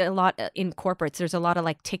lot in corporates, there's a lot of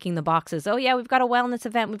like ticking the boxes. Oh yeah, we've got a wellness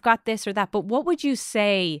event, we've got this or that. But what would you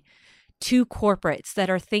say to corporates that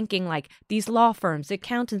are thinking, like these law firms,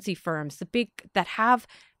 accountancy firms, the big, that have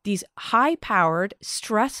these high-powered,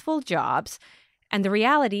 stressful jobs, and the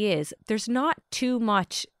reality is there's not too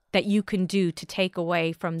much that you can do to take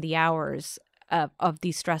away from the hours of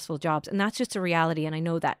these stressful jobs, and that's just a reality. And I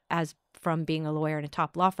know that as from being a lawyer in a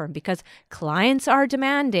top law firm, because clients are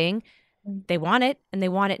demanding. They want it, and they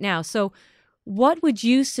want it now. So what would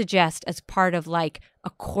you suggest as part of like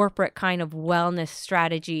a corporate kind of wellness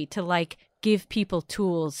strategy to like give people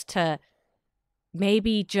tools to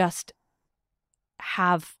maybe just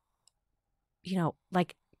have,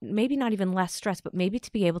 like maybe not even less stress, but maybe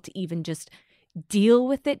to be able to even just deal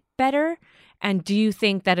with it better? And do you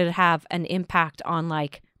think that it'd have an impact on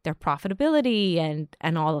like their profitability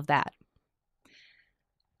and all of that?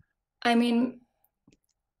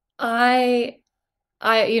 I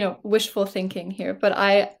wishful thinking here, but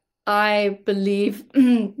I believe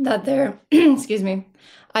that there, excuse me,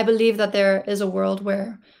 I believe that there is a world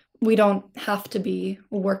where we don't have to be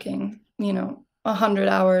working, 100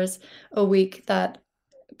 hours a week, that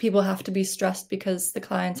people have to be stressed because the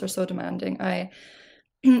clients are so demanding. I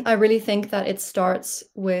really think that it starts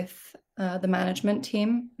with the management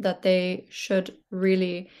team, that they should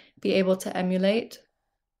really be able to emulate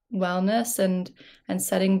wellness and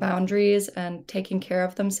setting boundaries and taking care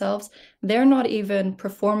of themselves. They're not even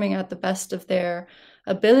performing at the best of their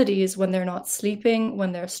abilities when they're not sleeping,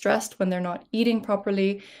 when they're stressed, when they're not eating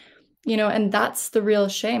properly, and that's the real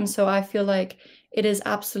shame. So I feel like it is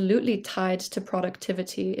absolutely tied to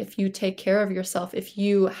productivity. If you take care of yourself, if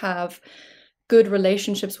you have good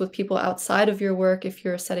relationships with people outside of your work, if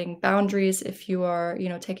you're setting boundaries, if you are,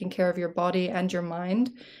 taking care of your body and your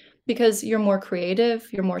mind, because you're more creative,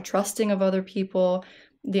 you're more trusting of other people,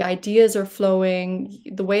 the ideas are flowing,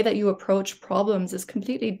 the way that you approach problems is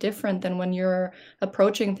completely different than when you're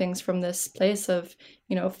approaching things from this place of,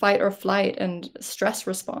 fight or flight and stress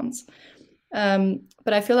response.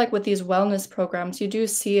 But I feel like with these wellness programs, you do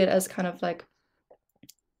see it as kind of like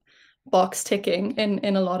box ticking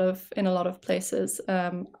in a lot of places.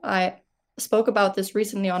 I spoke about this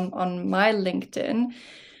recently on my LinkedIn,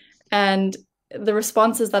 and the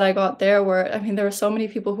responses that I got there were, I mean, there were so many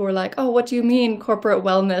people who were like, "Oh, what do you mean corporate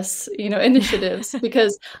wellness, initiatives?"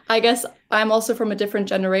 Because I guess I'm also from a different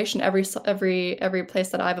generation. Every place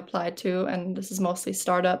that I've applied to, and this is mostly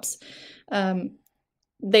startups,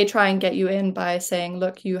 they try and get you in by saying,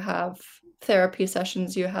 "Look, you have therapy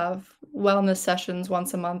sessions, you have wellness sessions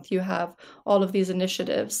once a month, you have all of these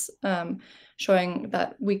initiatives, showing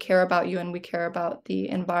that we care about you and we care about the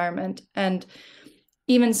environment." And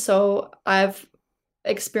even so, I've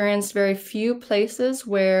experienced very few places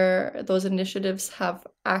where those initiatives have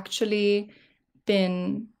actually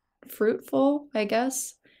been fruitful, I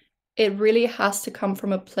guess. It really has to come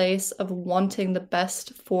from a place of wanting the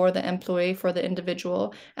best for the employee, for the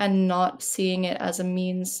individual, and not seeing it as a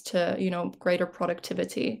means to, greater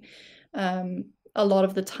productivity. A lot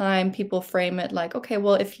of the time people frame it like, okay,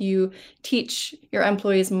 well, if you teach your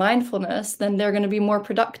employees mindfulness, then they're going to be more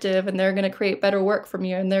productive and they're going to create better work from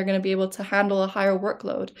you and they're going to be able to handle a higher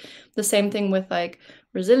workload. The same thing with like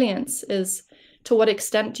resilience is, to what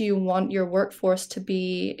extent do you want your workforce to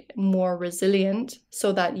be more resilient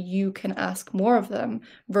so that you can ask more of them,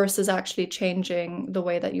 versus actually changing the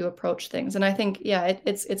way that you approach things? And I think, yeah,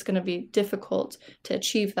 it's going to be difficult to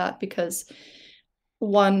achieve that, because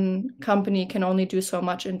one company can only do so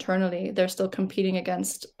much internally. They're still competing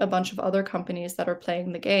against a bunch of other companies that are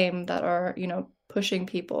playing the game, that are, pushing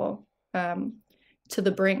people to the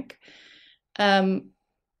brink.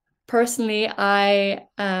 Personally, I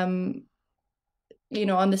am,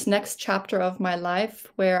 on this next chapter of my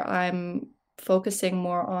life where I'm focusing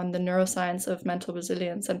more on the neuroscience of mental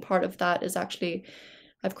resilience. And part of that is actually,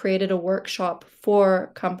 I've created a workshop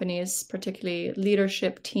for companies, particularly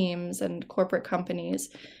leadership teams and corporate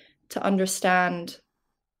companies, to understand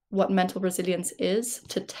what mental resilience is,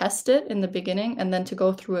 to test it in the beginning, and then to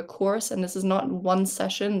go through a course. And this is not one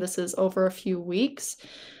session, this is over a few weeks,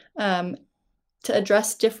 to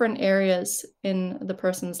address different areas in the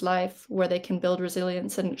person's life where they can build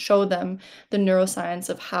resilience, and show them the neuroscience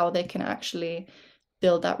of how they can actually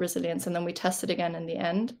build that resilience. And then we test it again in the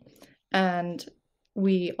end. And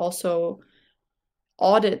we also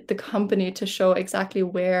audit the company to show exactly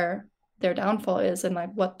where their downfall is and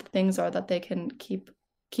like what the things are that they can keep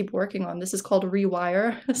working on. This is called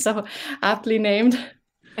Rewire, so aptly named.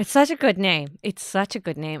 It's such a good name. It's such a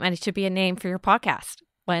good name. And it should be a name for your podcast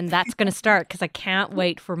when that's going to start, because I can't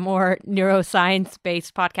wait for more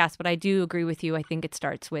neuroscience-based podcasts. But I do agree with you. I think it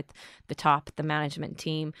starts with the top, the management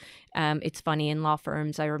team. It's funny, in law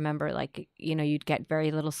firms, I remember you'd get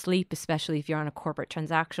very little sleep, especially if you're on a corporate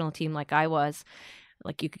transactional team like I was.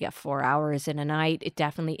 Like you could get 4 hours in a night. It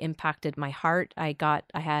definitely impacted my heart. I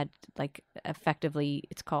had effectively,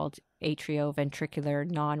 it's called atrioventricular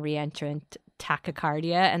non-reentrant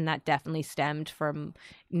tachycardia, and that definitely stemmed from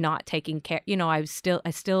not taking care. I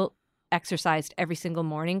still exercised every single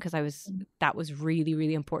morning because that was really,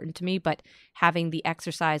 really important to me. But having the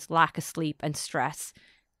exercise, lack of sleep, and stress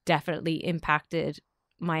definitely impacted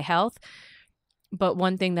my health. But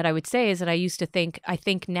one thing that I would say is that I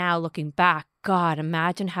think now looking back, God,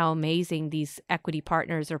 imagine how amazing these equity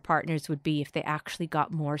partners or partners would be if they actually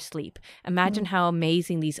got more sleep. Imagine how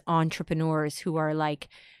amazing these entrepreneurs who are like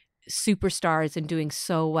superstars and doing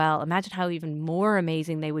so well. Imagine how even more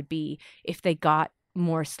amazing they would be if they got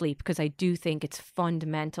more sleep, because I do think it's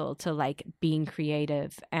fundamental to like being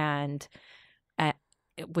creative and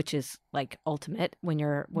which is like ultimate when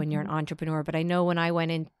you're an entrepreneur. But I know when I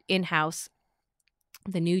went in-house,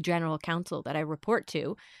 the new general counsel that I report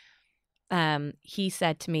to, he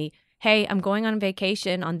said to me, hey, I'm going on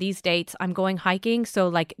vacation on these dates. I'm going hiking. So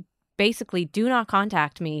like basically do not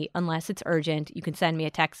contact me unless it's urgent. You can send me a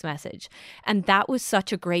text message. And that was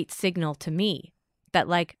such a great signal to me that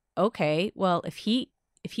like, okay, well, if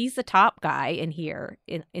he's the top guy in here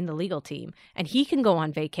in the legal team and he can go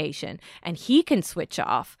on vacation and he can switch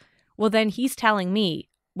off, well, then he's telling me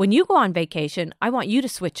when you go on vacation, I want you to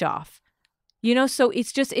switch off. You know, so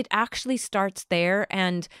it's just, it actually starts there.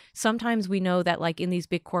 And sometimes we know that like in these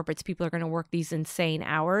big corporates, people are going to work these insane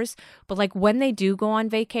hours. But like when they do go on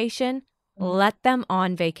vacation, let them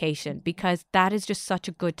on vacation, because that is just such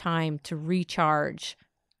a good time to recharge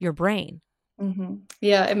your brain. Mm-hmm.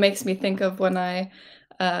 Yeah, it makes me think of when I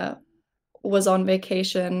was on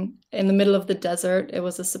vacation in the middle of the desert. It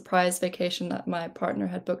was a surprise vacation that my partner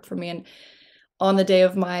had booked for me. And on the day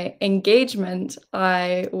of my engagement,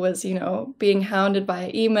 I was, being hounded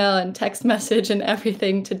by email and text message and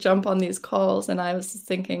everything to jump on these calls. And I was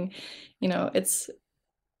thinking, it's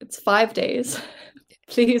 5 days.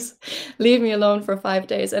 Please leave me alone for 5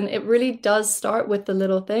 days. And it really does start with the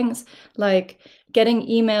little things, like getting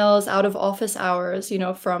emails out of office hours,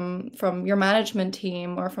 from your management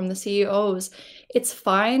team or from the CEOs. It's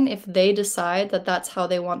fine if they decide that that's how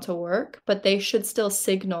they want to work, but they should still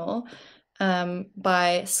signal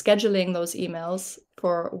by scheduling those emails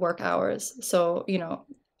for work hours. So,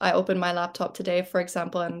 I opened my laptop today, for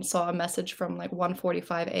example, and saw a message from like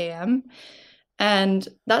 1:45 a.m. And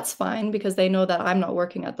that's fine because they know that I'm not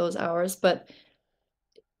working at those hours. But,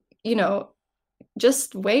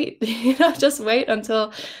 just wait, just wait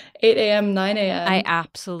until 8 a.m., 9 a.m. I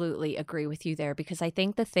absolutely agree with you there, because I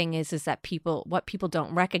think the thing is that what people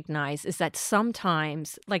don't recognize is that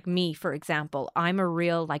sometimes, like me, for example, I'm a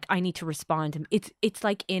real, like, I need to respond. It's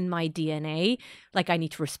like in my DNA, like I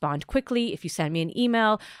need to respond quickly. If you send me an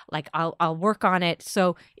email, like I'll work on it.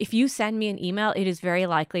 So if you send me an email, it is very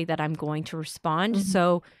likely that I'm going to respond. Mm-hmm.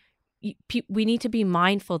 So we need to be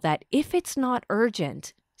mindful that if it's not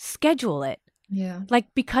urgent, schedule it. Yeah. Like,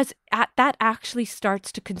 because that actually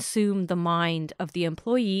starts to consume the mind of the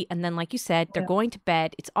employee. And then, like you said, they're going to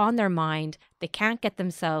bed. It's on their mind. They can't get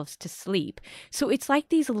themselves to sleep. So it's like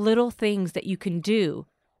these little things that you can do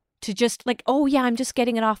to just like, oh, yeah, I'm just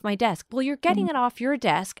getting it off my desk. Well, you're getting it off your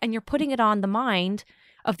desk and you're putting it on the mind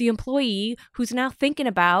of the employee who's now thinking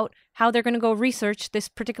about how they're going to go research this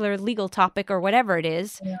particular legal topic or whatever it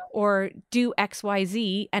is, or do X, Y,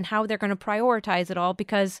 Z, and how they're going to prioritize it all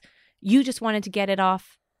because you just wanted to get it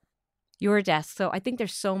off your desk. So I think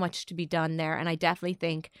there's so much to be done there. And I definitely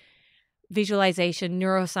think visualization,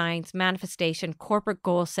 neuroscience, manifestation, corporate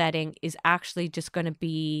goal setting is actually just going to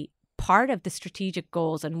be part of the strategic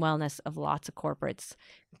goals and wellness of lots of corporates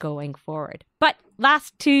going forward. But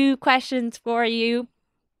last 2 questions for you.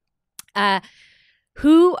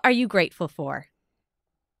 Who are you grateful for?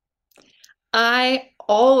 I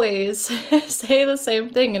always say the same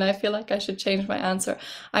thing, and I feel like I should change my answer.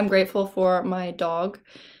 I'm grateful for my dog,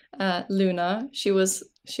 Luna. She was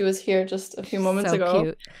here just a few moments ago.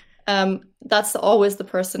 Cute. That's always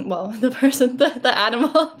the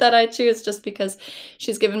animal that I choose, just because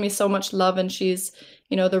she's given me so much love, and she's,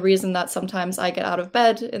 the reason that sometimes I get out of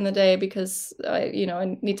bed in the day, because I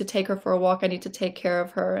need to take her for a walk. I need to take care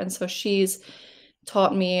of her. And so she's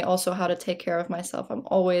taught me also how to take care of myself. I'm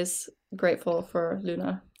always grateful for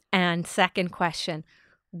Luna. And second question,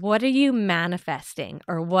 what are you manifesting,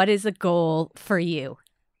 or what is a goal for you?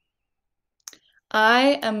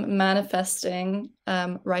 I am manifesting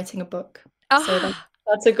writing a book. So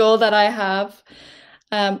that's a goal that I have.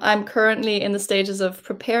 I'm currently in the stages of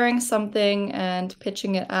preparing something and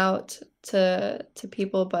pitching it out to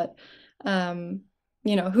people, but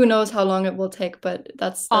who knows how long it will take, but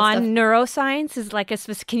that's on neuroscience is like a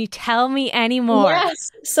specific. Can you tell me any more?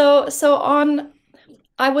 Yes. So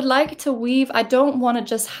I would like to weave. I don't want to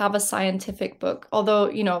just have a scientific book,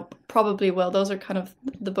 although, probably will. Those are kind of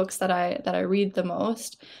the books that I read the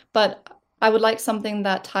most. But I would like something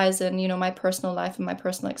that ties in, my personal life and my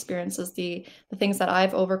personal experiences, the things that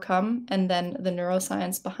I've overcome, and then the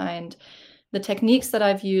neuroscience behind the techniques that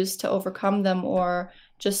I've used to overcome them, or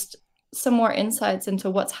just some more insights into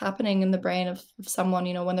what's happening in the brain of someone,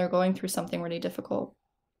 when they're going through something really difficult.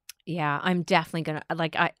 Yeah, I'm definitely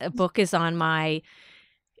gonna a book is on my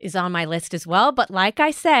list as well. But like I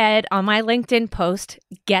said on my LinkedIn post,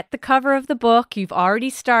 get the cover of the book. You've already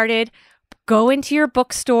started. Go into your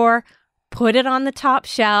bookstore, put it on the top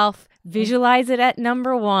shelf, visualize it at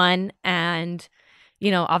number 1, and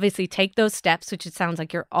obviously take those steps, which it sounds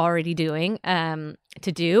like you're already doing,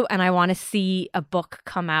 to do. And I want to see a book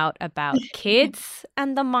come out about kids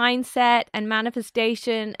and the mindset and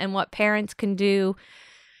manifestation and what parents can do.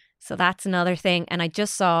 So that's another thing. And I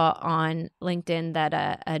just saw on LinkedIn that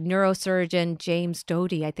a neurosurgeon, James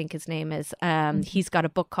Doty, I think his name is, he's got a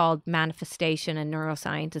book called Manifestation and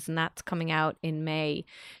Neuroscientist, and that's coming out in May.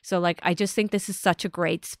 So like, I just think this is such a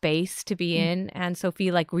great space to be in. And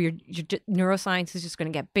Sophie, like your neuroscience is just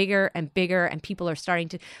going to get bigger and bigger, and people are starting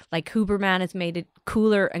to, like Huberman has made it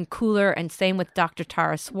cooler and cooler, and same with Dr.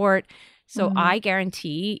 Tara Swart. So I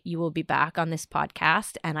guarantee you will be back on this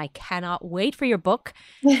podcast, and I cannot wait for your book.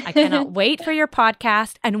 I cannot wait for your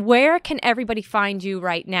podcast. And where can everybody find you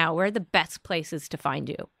right now? Where are the best places to find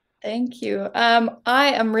you? Thank you.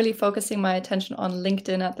 I am really focusing my attention on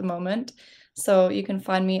LinkedIn at the moment. So you can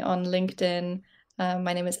find me on LinkedIn.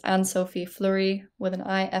 My name is Anne-Sophie Fluri with an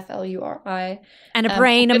I, Fluri. And a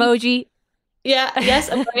brain emoji. Yeah, yes,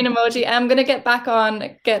 a brain emoji. I'm gonna get back on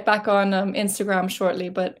Instagram shortly,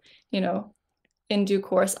 but in due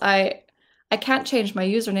course. I can't change my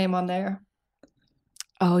username on there.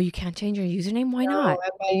 Oh, you can't change your username? Why not?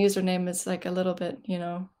 My username is like a little bit,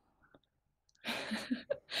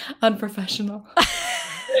 unprofessional.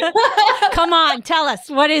 Come on, tell us.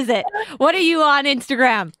 What is it? What are you on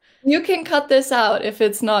Instagram? You can cut this out if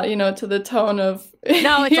it's not, to the tone of...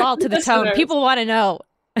 No, it's all to the tone. People want to know.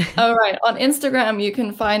 All right. On Instagram, you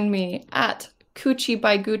can find me at Coochie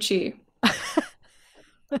by Gucci.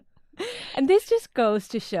 And this just goes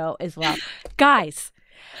to show as well, guys,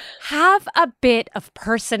 have a bit of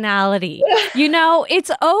personality.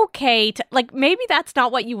 It's okay to, like, maybe that's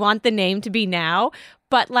not what you want the name to be now,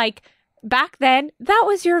 but like back then, that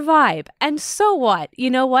was your vibe. And so what? You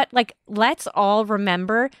know what? Like, let's all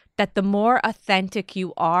remember that the more authentic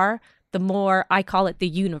you are, the more, I call it the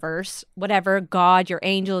universe, whatever, God, your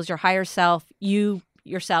angels, your higher self,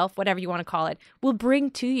 yourself, whatever you want to call it, will bring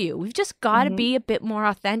to you. We've just got to be a bit more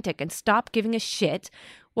authentic and stop giving a shit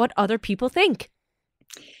what other people think.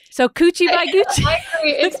 So Coochie by Gucci. I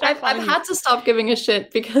agree. I've had to stop giving a shit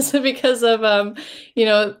because of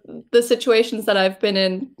the situations that I've been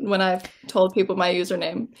in when I've told people my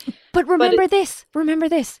username. But remember this.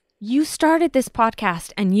 You started this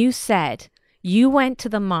podcast and you said you went to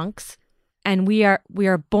the monks, and we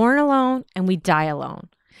are born alone and we die alone.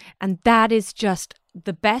 And that is just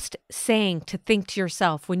the best saying to think to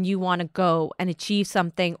yourself when you want to go and achieve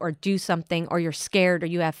something or do something, or you're scared or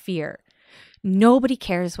you have fear. Nobody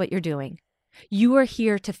cares what you're doing. You are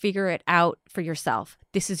here to figure it out for yourself.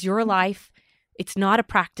 This is your life. It's not a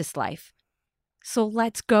practice life. So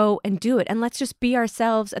let's go and do it. And let's just be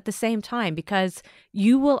ourselves at the same time, because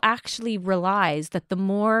you will actually realize that the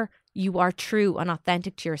more you are true and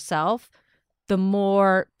authentic to yourself, the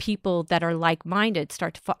more people that are like-minded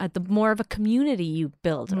start to the more of a community you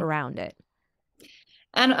build around it.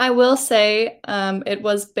 And I will say, it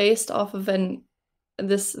was based off of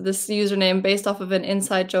this username based off of an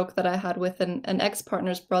inside joke that I had with an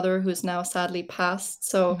ex-partner's brother who's now sadly passed.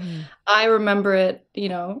 So I remember it,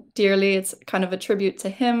 dearly. It's kind of a tribute to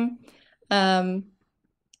him.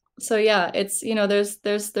 So yeah, it's,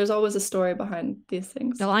 there's always a story behind these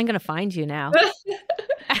things. Well, I'm going to find you now.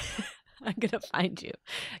 I'm going to find you.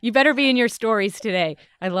 You better be in your stories today.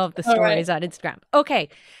 I love the stories on Instagram. Okay.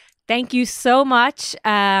 Thank you so much.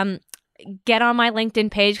 Get on my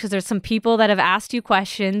LinkedIn page, because there's some people that have asked you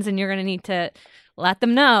questions, and you're going to need to let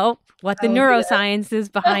them know what the neuroscience is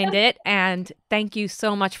behind it. And thank you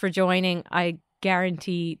so much for joining. I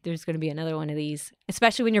guarantee there's going to be another one of these,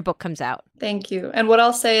 especially when your book comes out. Thank you. And what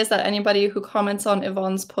I'll say is that anybody who comments on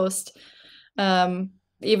Yvonne's post,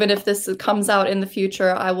 even if this comes out in the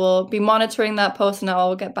future, I will be monitoring that post, and I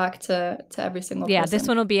will get back to every single person. Yeah, this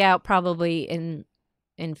one will be out probably in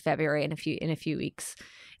February, in a few weeks.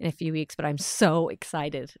 But I'm so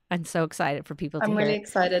excited. I'm so excited for people to hear. I'm really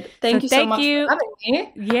excited. Thank you so much for having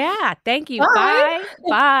me. Yeah, thank you. Bye.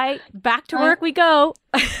 Bye. Back to work we go.